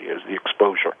social media, is the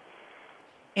exposure.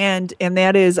 And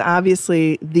that is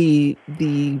obviously the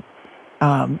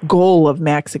goal of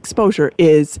max exposure,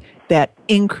 is that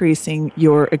increasing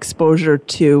your exposure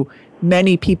to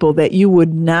many people that you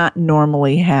would not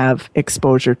normally have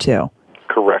exposure to.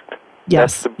 Correct.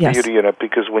 Yes. That's the beauty in it,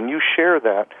 because when you share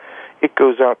that, it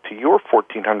goes out to your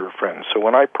 1,400 friends. So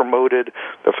when I promoted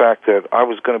the fact that I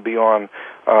was going to be on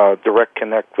Direct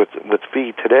Connect with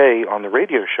Fee today on the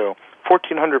radio show,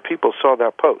 1,400 people saw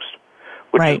that post,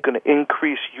 which is going to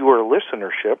increase your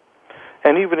listenership.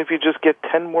 And even if you just get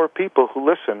 10 more people who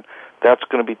listen, that's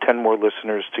going to be 10 more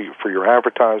listeners for your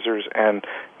advertisers and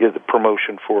the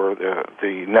promotion for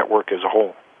the network as a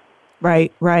whole.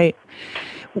 Right.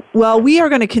 Well, we are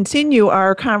going to continue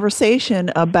our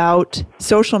conversation about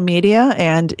social media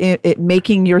and it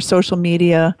making your social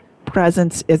media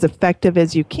presence as effective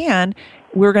as you can.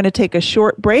 We're going to take a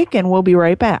short break, and we'll be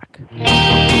right back.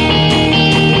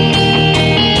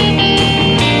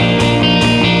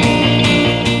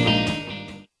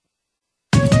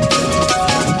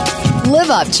 Live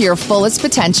up to your fullest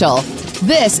potential.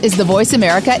 This is the Voice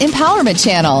America Empowerment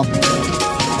Channel.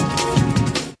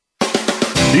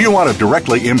 Do you want to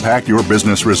directly impact your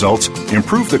business results,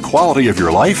 improve the quality of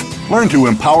your life, learn to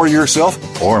empower yourself,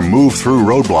 or move through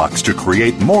roadblocks to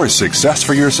create more success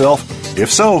for yourself? If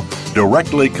so,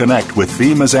 directly connect with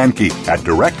Fee Mazanke at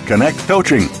Direct Connect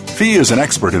Coaching. Fee is an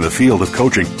expert in the field of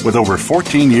coaching with over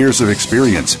 14 years of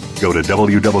experience. Go to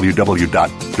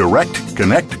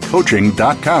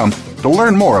www.directconnectcoaching.com to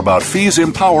learn more about Fee's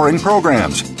empowering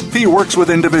programs. Fee works with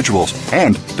individuals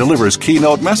and delivers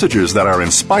keynote messages that are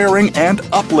inspiring and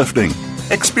uplifting.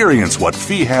 Experience what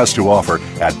Fee has to offer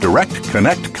at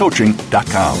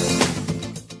directconnectcoaching.com.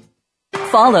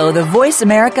 Follow the Voice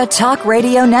America Talk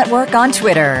Radio Network on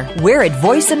Twitter. We're at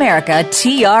Voice America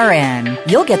TRN.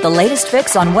 You'll get the latest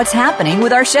fix on what's happening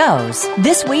with our shows,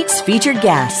 this week's featured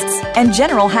guests, and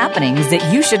general happenings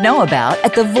that you should know about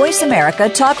at the Voice America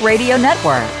Talk Radio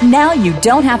Network. Now you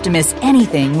don't have to miss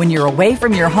anything when you're away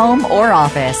from your home or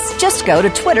office. Just go to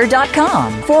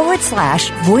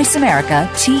twitter.com/Voice America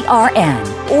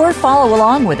TRN or follow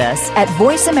along with us at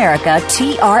Voice America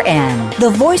TRN. The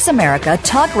Voice America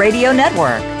Talk Radio Network.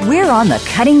 We're on the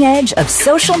cutting edge of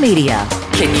social media.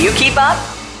 Can you keep up?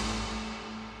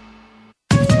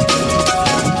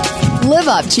 Live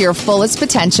up to your fullest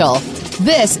potential.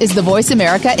 This is the Voice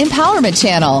America Empowerment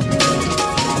Channel.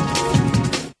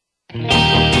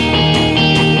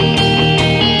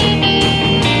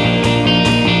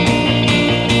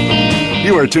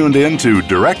 You are tuned in to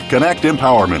Direct Connect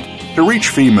Empowerment. To reach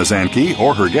Fee Mazanke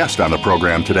or her guest on the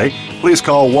program today, please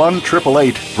call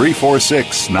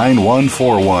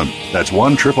 1-888-346-9141. That's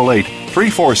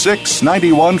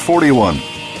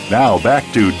 1-888-346-9141. Now back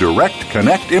to Direct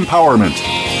Connect Empowerment.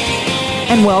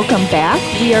 And welcome back.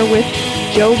 We are with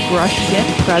Joe Grushkin,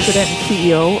 President and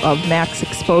CEO of Max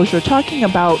Exposure, talking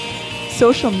about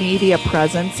social media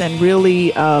presence and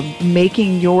really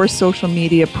making your social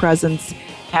media presence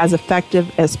as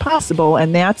effective as possible.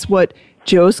 And that's what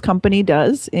Joe's company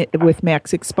does with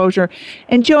Max Exposure.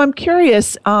 And Joe, I'm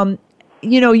curious,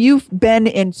 you've been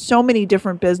in so many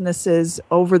different businesses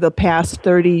over the past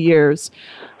 30 years.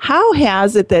 How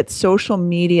has it that social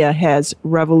media has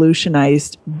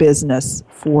revolutionized business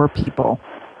for people?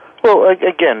 Well,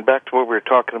 again, back to what we were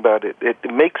talking about, it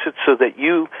makes it so that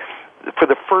you, for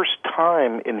the first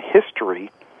time in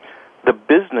history, the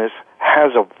business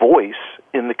has a voice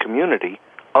in the community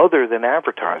other than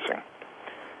advertising.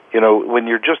 When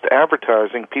you're just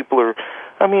advertising,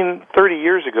 30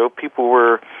 years ago, people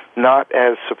were not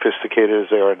as sophisticated as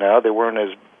they are now. They weren't as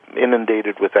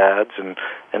inundated with ads and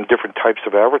different types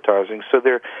of advertising. So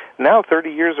now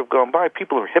 30 years have gone by,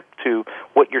 people are hip to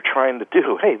what you're trying to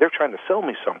do. Hey, they're trying to sell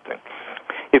me something.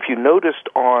 If you noticed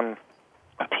on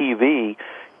TV,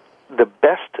 the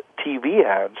best TV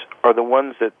ads are the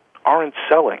ones that aren't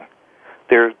selling.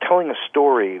 They're telling a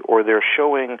story, or they're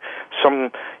showing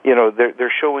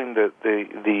they're showing the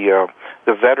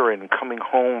veteran coming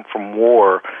home from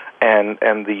war, and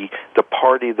the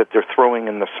party that they're throwing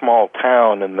in the small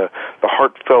town, and the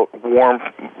heartfelt, warm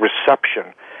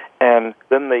reception, and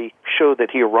then they show that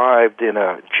he arrived in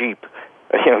a Jeep,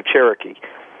 Cherokee,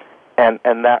 and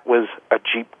that was a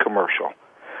Jeep commercial.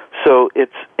 So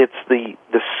it's the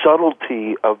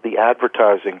subtlety of the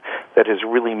advertising that has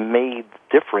really made the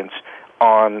difference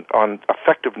on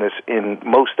effectiveness in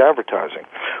most advertising.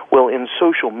 Well, in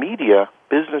social media,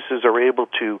 businesses are able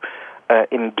to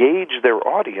engage their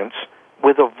audience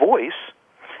with a voice,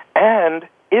 and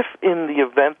if in the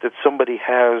event that somebody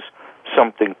has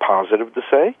something positive to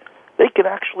say, they can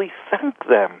actually thank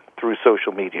them through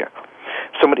social media.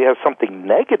 If somebody has something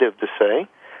negative to say,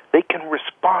 they can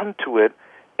respond to it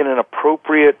in an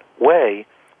appropriate way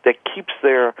that keeps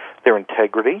their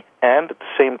integrity and at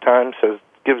the same time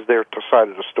gives their side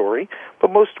of the story,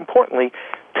 but most importantly,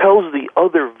 tells the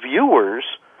other viewers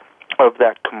of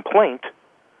that complaint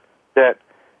that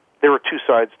there are two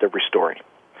sides to every story.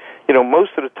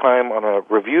 Most of the time on a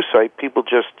review site, people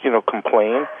just,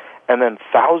 complain, and then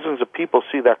thousands of people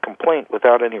see that complaint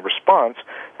without any response,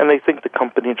 and they think the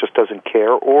company just doesn't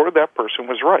care or that person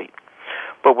was right.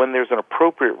 But when there's an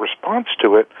appropriate response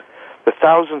to it, the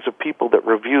thousands of people that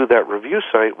review that review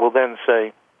site will then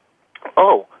say,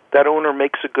 oh, that owner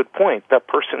makes a good point. That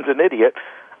person's an idiot.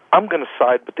 I'm going to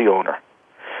side with the owner.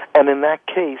 And in that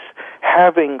case,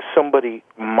 having somebody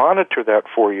monitor that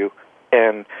for you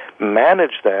and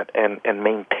manage that and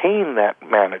maintain that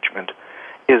management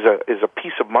is a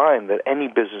peace of mind that any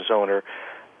business owner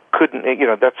couldn't,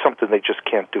 that's something they just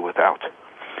can't do without.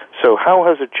 So how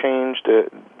has it changed?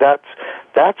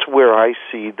 That's where I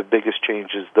see the biggest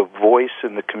changes, the voice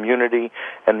in the community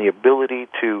and the ability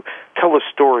to tell a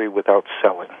story without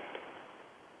selling.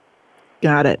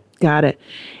 Got it.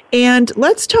 And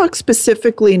let's talk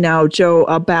specifically now, Joe,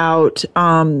 about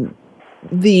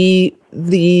the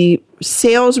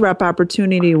sales rep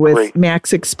opportunity with Great.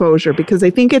 Max Exposure, because I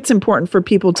think it's important for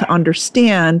people to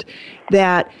understand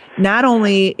that not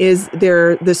only is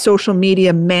there the social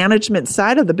media management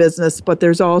side of the business, but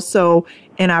there's also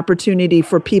an opportunity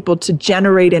for people to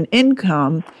generate an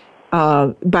income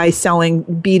by selling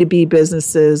B2B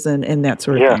businesses and that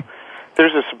sort of thing.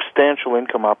 There's a substantial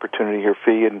income opportunity here,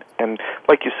 Fee, and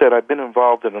like you said, I've been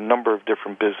involved in a number of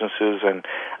different businesses, and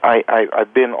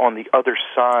I've been on the other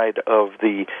side of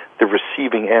the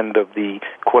receiving end of the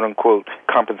quote-unquote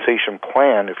compensation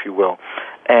plan, if you will.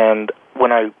 And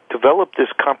when I developed this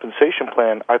compensation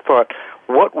plan, I thought,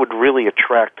 what would really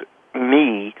attract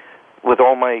me, with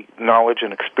all my knowledge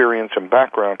and experience and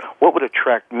background, what would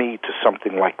attract me to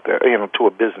something like that, to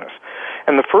a business?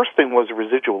 And the first thing was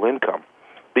residual income,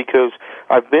 because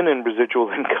I've been in residual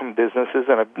income businesses,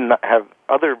 and I have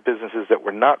other businesses that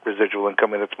were not residual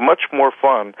income, and it's much more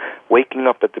fun waking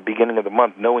up at the beginning of the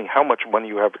month knowing how much money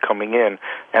you have coming in,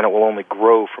 and it will only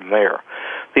grow from there.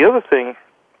 The other thing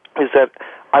is that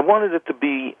I wanted it to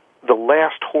be the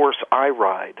last horse I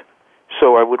ride.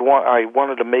 So I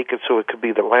wanted to make it so it could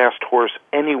be the last horse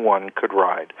anyone could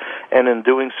ride. And in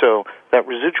doing so, that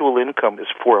residual income is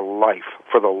for life,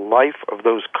 for the life of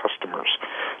those customers.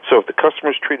 So if the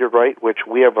customer's treated right, which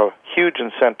we have a huge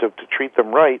incentive to treat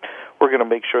them right, we're going to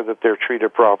make sure that they're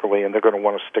treated properly and they're going to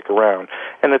want to stick around.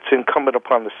 And it's incumbent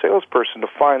upon the salesperson to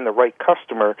find the right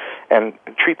customer and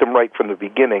treat them right from the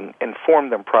beginning, inform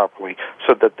them properly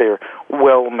so that they're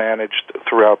well managed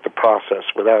throughout the process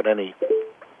without any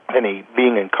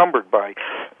being encumbered by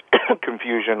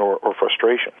confusion or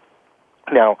frustration.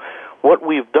 Now, what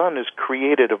we've done is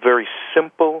created a very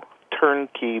simple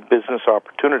turnkey business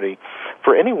opportunity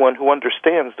for anyone who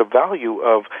understands the value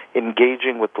of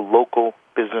engaging with the local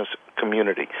business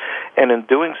community. And in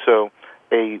doing so,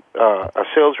 a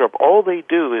sales rep, all they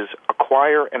do is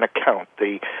acquire an account.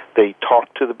 They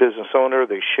talk to the business owner,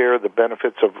 they share the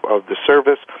benefits of the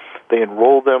service, they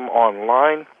enroll them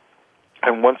online.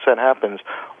 And once that happens,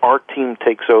 our team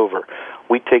takes over.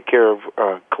 We take care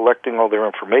of collecting all their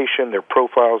information, their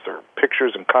profiles, their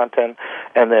pictures and content,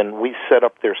 and then we set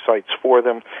up their sites for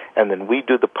them, and then we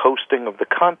do the posting of the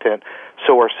content.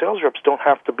 So our sales reps don't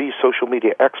have to be social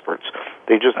media experts.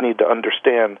 They just need to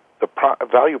understand the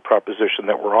value proposition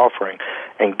that we're offering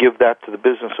and give that to the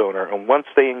business owner. And once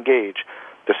they engage,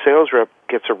 the sales rep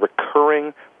gets a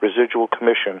recurring residual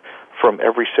commission from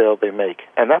every sale they make,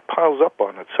 and that piles up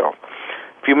on itself.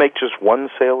 If you make just one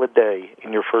sale a day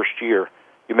in your first year,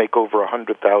 you make over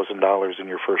 $100,000 in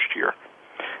your first year.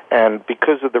 And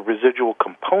because of the residual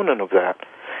component of that,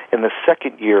 in the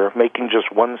second year, making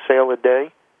just one sale a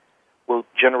day will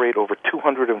generate over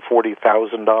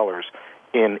 $240,000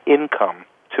 in income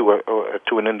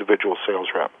to an individual sales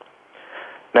rep.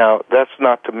 Now, that's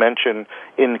not to mention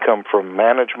income from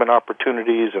management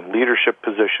opportunities and leadership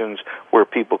positions where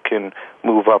people can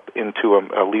move up into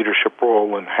a leadership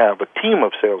role and have a team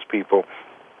of salespeople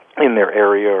in their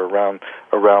area or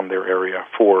around their area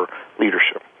for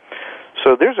leadership.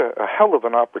 So there's a hell of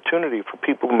an opportunity for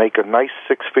people to make a nice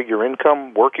six-figure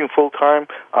income working full-time.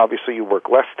 Obviously, you work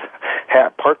less.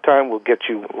 Part-time will get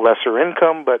you lesser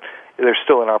income, but there's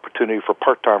still an opportunity for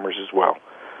part-timers as well.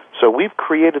 So we've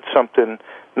created something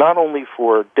not only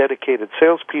for dedicated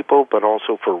salespeople, but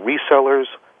also for resellers,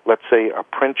 let's say a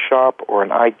print shop or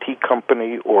an IT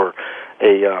company or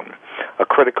a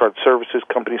credit card services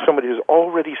company, somebody who's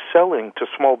already selling to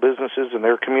small businesses in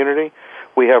their community.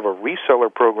 We have a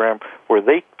reseller program where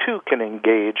they, too, can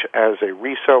engage as a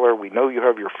reseller. We know you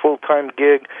have your full-time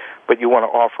gig, but you want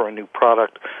to offer a new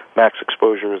product. Max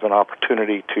Exposure is an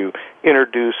opportunity to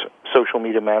introduce social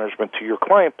media management to your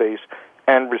client base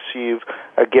and receive,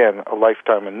 again, a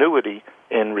lifetime annuity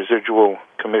in residual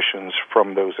commissions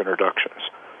from those introductions.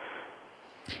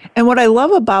 And what I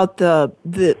love about the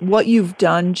what you've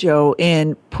done, Joe,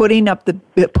 in putting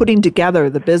together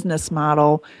the business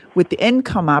model with the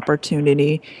income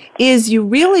opportunity is you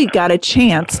really got a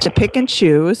chance to pick and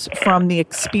choose from the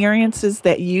experiences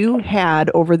that you had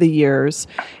over the years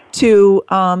to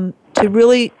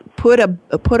really put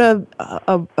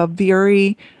a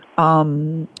very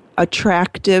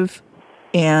attractive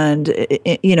and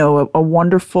a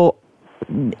wonderful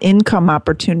income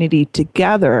opportunity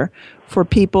together for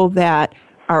people that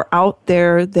are out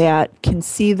there that can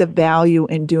see the value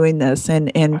in doing this.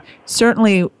 And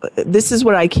certainly this is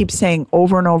what I keep saying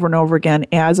over and over and over again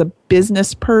as a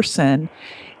business person,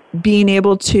 being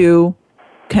able to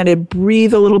kind of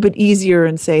breathe a little bit easier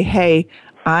and say, hey,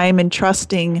 I'm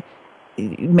entrusting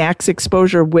Max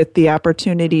Exposure with the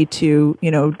opportunity to,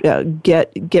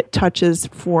 get touches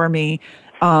for me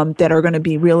that are going to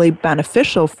be really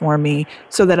beneficial for me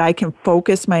so that I can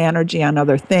focus my energy on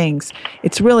other things.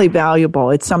 It's really valuable.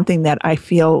 It's something that I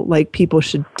feel like people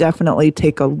should definitely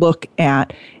take a look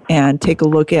at and take a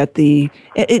look at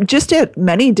just at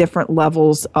many different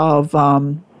levels of,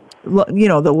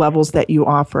 the levels that you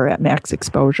offer at Max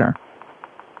Exposure.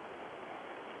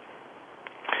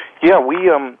 Yeah,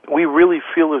 we really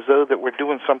feel as though that we're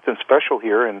doing something special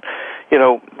here, and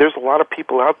there's a lot of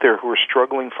people out there who are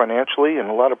struggling financially, and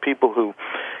a lot of people who,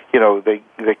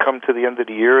 they come to the end of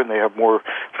the year and they have more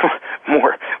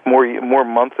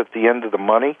month at the end of the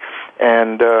money,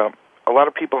 and a lot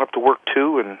of people have to work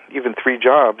 2 and even 3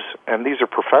 jobs, and these are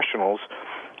professionals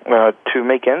to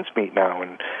make ends meet now,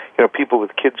 and people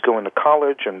with kids going to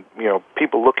college, and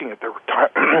people looking at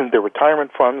their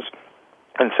retirement funds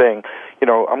and saying,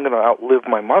 I'm going to outlive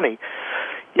my money.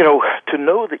 To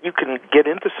know that you can get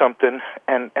into something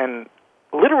and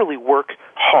literally work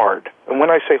hard. And when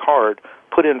I say hard,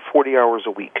 put in 40 hours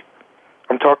a week.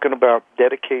 I'm talking about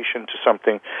dedication to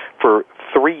something for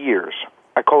 3 years.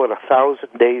 I call it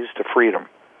 1,000 days to freedom.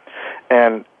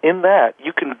 And in that,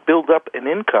 you can build up an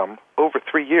income over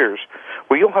 3 years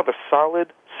where you'll have a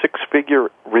solid 6-figure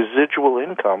residual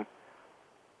income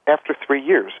after 3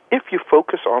 years, if you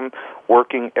focus on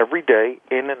working every day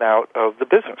in and out of the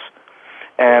business.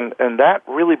 And that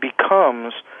really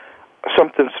becomes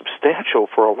something substantial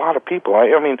for a lot of people.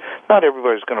 I mean, not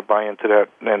everybody's going to buy into that,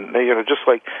 and just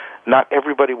like not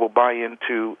everybody will buy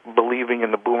into believing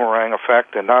in the boomerang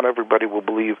effect, and not everybody will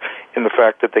believe in the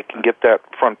fact that they can get that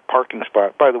front parking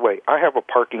spot. By the way, I have a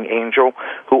parking angel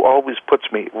who always puts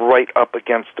me right up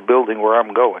against the building where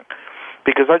I'm going,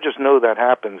 because I just know that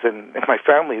happens, and my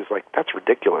family is like, that's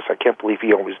ridiculous. I can't believe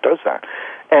he always does that.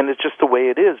 And it's just the way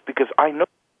it is, because I know.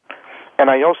 And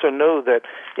I also know that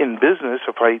in business,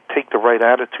 if I take the right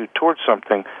attitude towards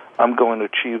something, I'm going to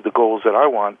achieve the goals that I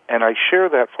want, and I share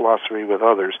that philosophy with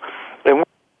others. And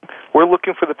we're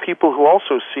looking for the people who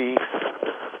also see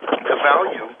the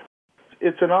value.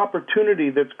 It's an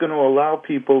opportunity that's going to allow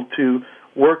people to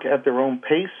work at their own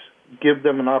pace, give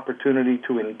them an opportunity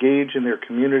to engage in their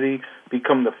community,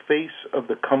 become the face of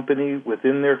the company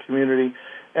within their community,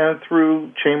 and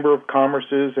through Chamber of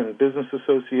Commerce's and business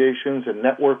associations and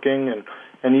networking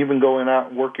and even going out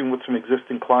and working with some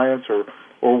existing clients or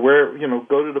where,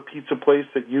 go to the pizza place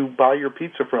that you buy your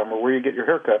pizza from or where you get your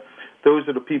haircut. Those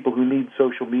are the people who need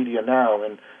social media now,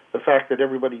 and the fact that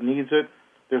everybody needs it,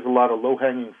 there's a lot of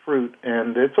low-hanging fruit,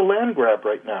 and it's a land grab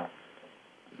right now.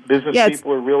 Business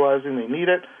people are realizing they need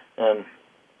it, and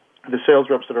the sales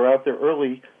reps that are out there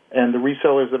early and the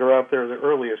resellers that are out there the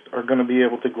earliest are going to be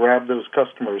able to grab those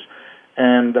customers.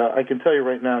 And I can tell you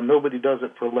right now, nobody does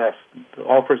it for less.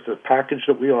 Offers the package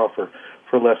that we offer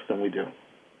for less than we do.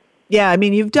 Yeah, I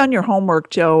mean, you've done your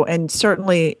homework, Joe, and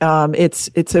certainly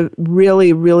it's a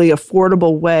really, really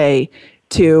affordable way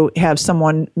to have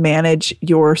someone manage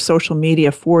your social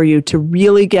media for you to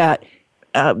really get,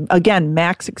 again,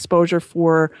 max exposure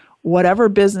for whatever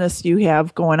business you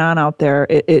have going on out there.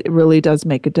 It really does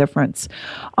make a difference.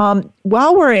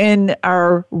 While we're in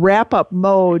our wrap-up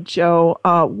mode, Joe,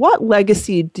 what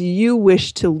legacy do you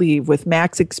wish to leave with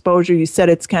max exposure? You said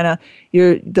it's kind of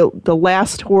the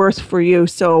last horse for you.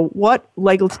 So what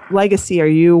legacy are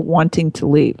you wanting to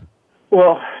leave?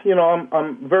 Well,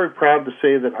 I'm very proud to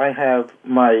say that I have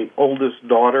my oldest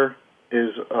daughter is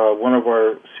one of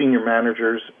our senior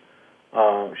managers.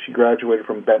 She graduated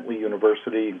from Bentley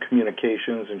University in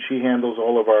communications, and she handles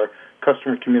all of our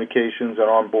customer communications and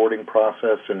onboarding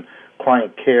process and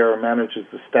client care, manages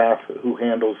the staff who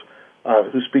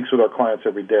speaks with our clients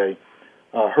every day.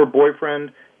 Her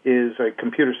boyfriend is a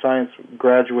computer science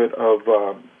graduate of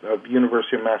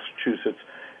University of Massachusetts,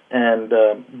 and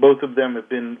both of them have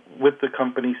been with the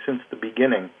company since the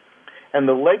beginning. And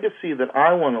the legacy that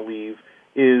I want to leave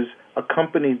is a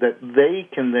company that they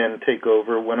can then take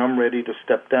over when I'm ready to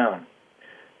step down.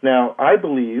 Now, I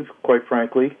believe, quite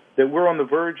frankly, that we're on the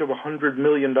verge of a $100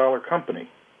 million company.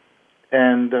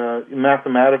 And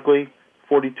mathematically,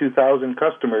 42,000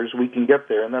 customers, we can get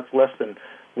there, and that's less than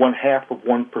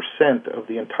 0.5% of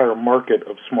the entire market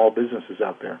of small businesses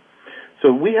out there.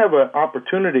 So we have an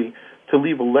opportunity to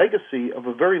leave a legacy of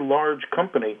a very large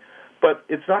company, but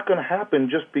it's not going to happen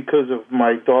just because of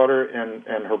my daughter and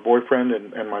her boyfriend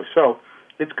and myself.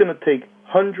 It's going to take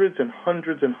hundreds and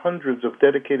hundreds and hundreds of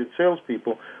dedicated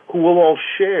salespeople who will all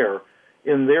share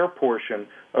in their portion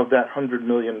of that $100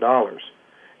 million.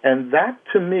 And that,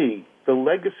 to me, the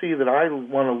legacy that I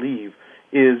want to leave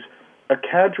is a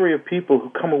cadre of people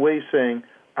who come away saying,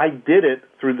 I did it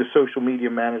through the social media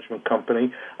management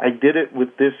company. I did it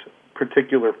with this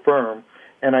particular firm.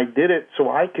 And I did it so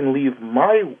I can leave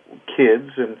my kids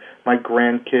and my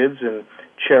grandkids and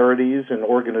charities and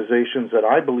organizations that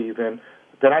I believe in,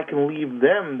 that I can leave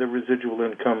them the residual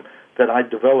income that I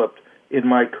developed in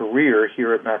my career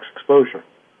here at Max Exposure.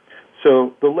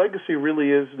 So the legacy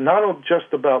really is not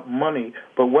just about money,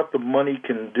 but what the money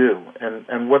can do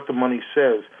and what the money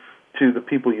says to the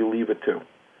people you leave it to.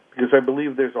 because I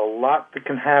believe there's a lot that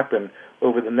can happen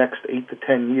over the next 8 to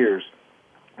 10 years.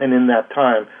 And in that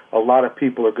time, a lot of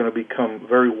people are going to become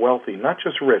very wealthy, not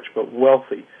just rich, but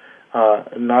wealthy,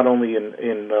 not only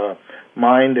in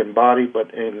mind and body,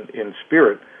 but in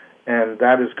spirit. And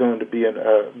that is going to be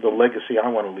the legacy I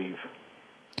want to leave.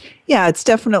 Yeah, it's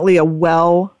definitely a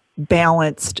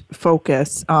well-balanced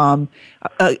focus.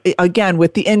 Again,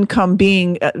 with the income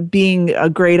being a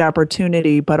great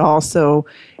opportunity, but also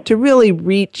to really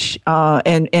reach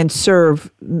and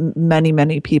serve many,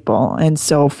 many people. And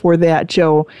so for that,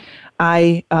 Joe,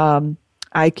 I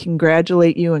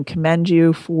congratulate you and commend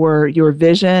you for your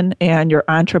vision and your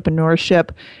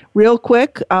entrepreneurship. Real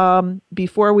quick,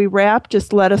 before we wrap,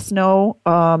 just let us know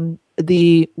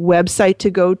the website to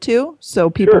go to so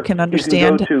people can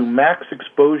understand. You can go to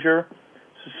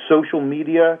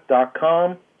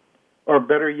maxexposuresocialmedia.com, or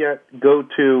better yet, go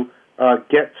to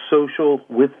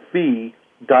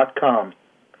getsocialwithfee.com.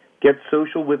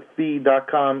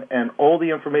 Getsocialwithfee.com, and all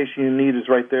the information you need is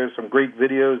right there. Some great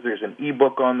videos. There's an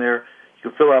ebook on there.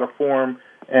 You can fill out a form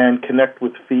and connect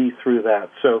with Fee through that.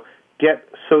 So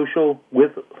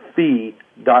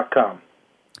getsocialwithfee.com.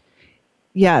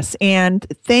 Yes, and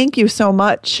thank you so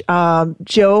much,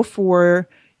 Joe, for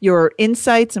your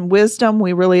insights and wisdom.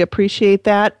 We really appreciate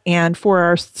that. And for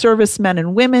our servicemen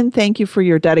and women, thank you for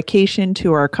your dedication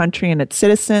to our country and its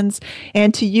citizens.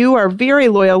 And to you, our very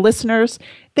loyal listeners,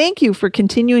 thank you for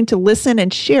continuing to listen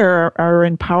and share our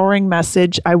empowering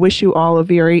message. I wish you all a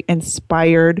very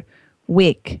inspired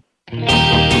week.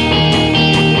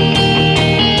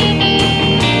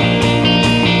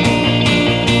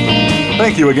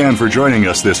 Thank you again for joining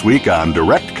us this week on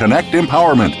Direct Connect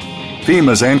Empowerment. Fee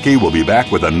Mazanke will be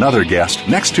back with another guest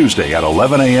next Tuesday at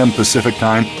 11 a.m. Pacific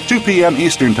Time, 2 p.m.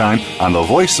 Eastern Time on the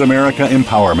Voice America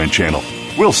Empowerment Channel.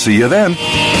 We'll see you then.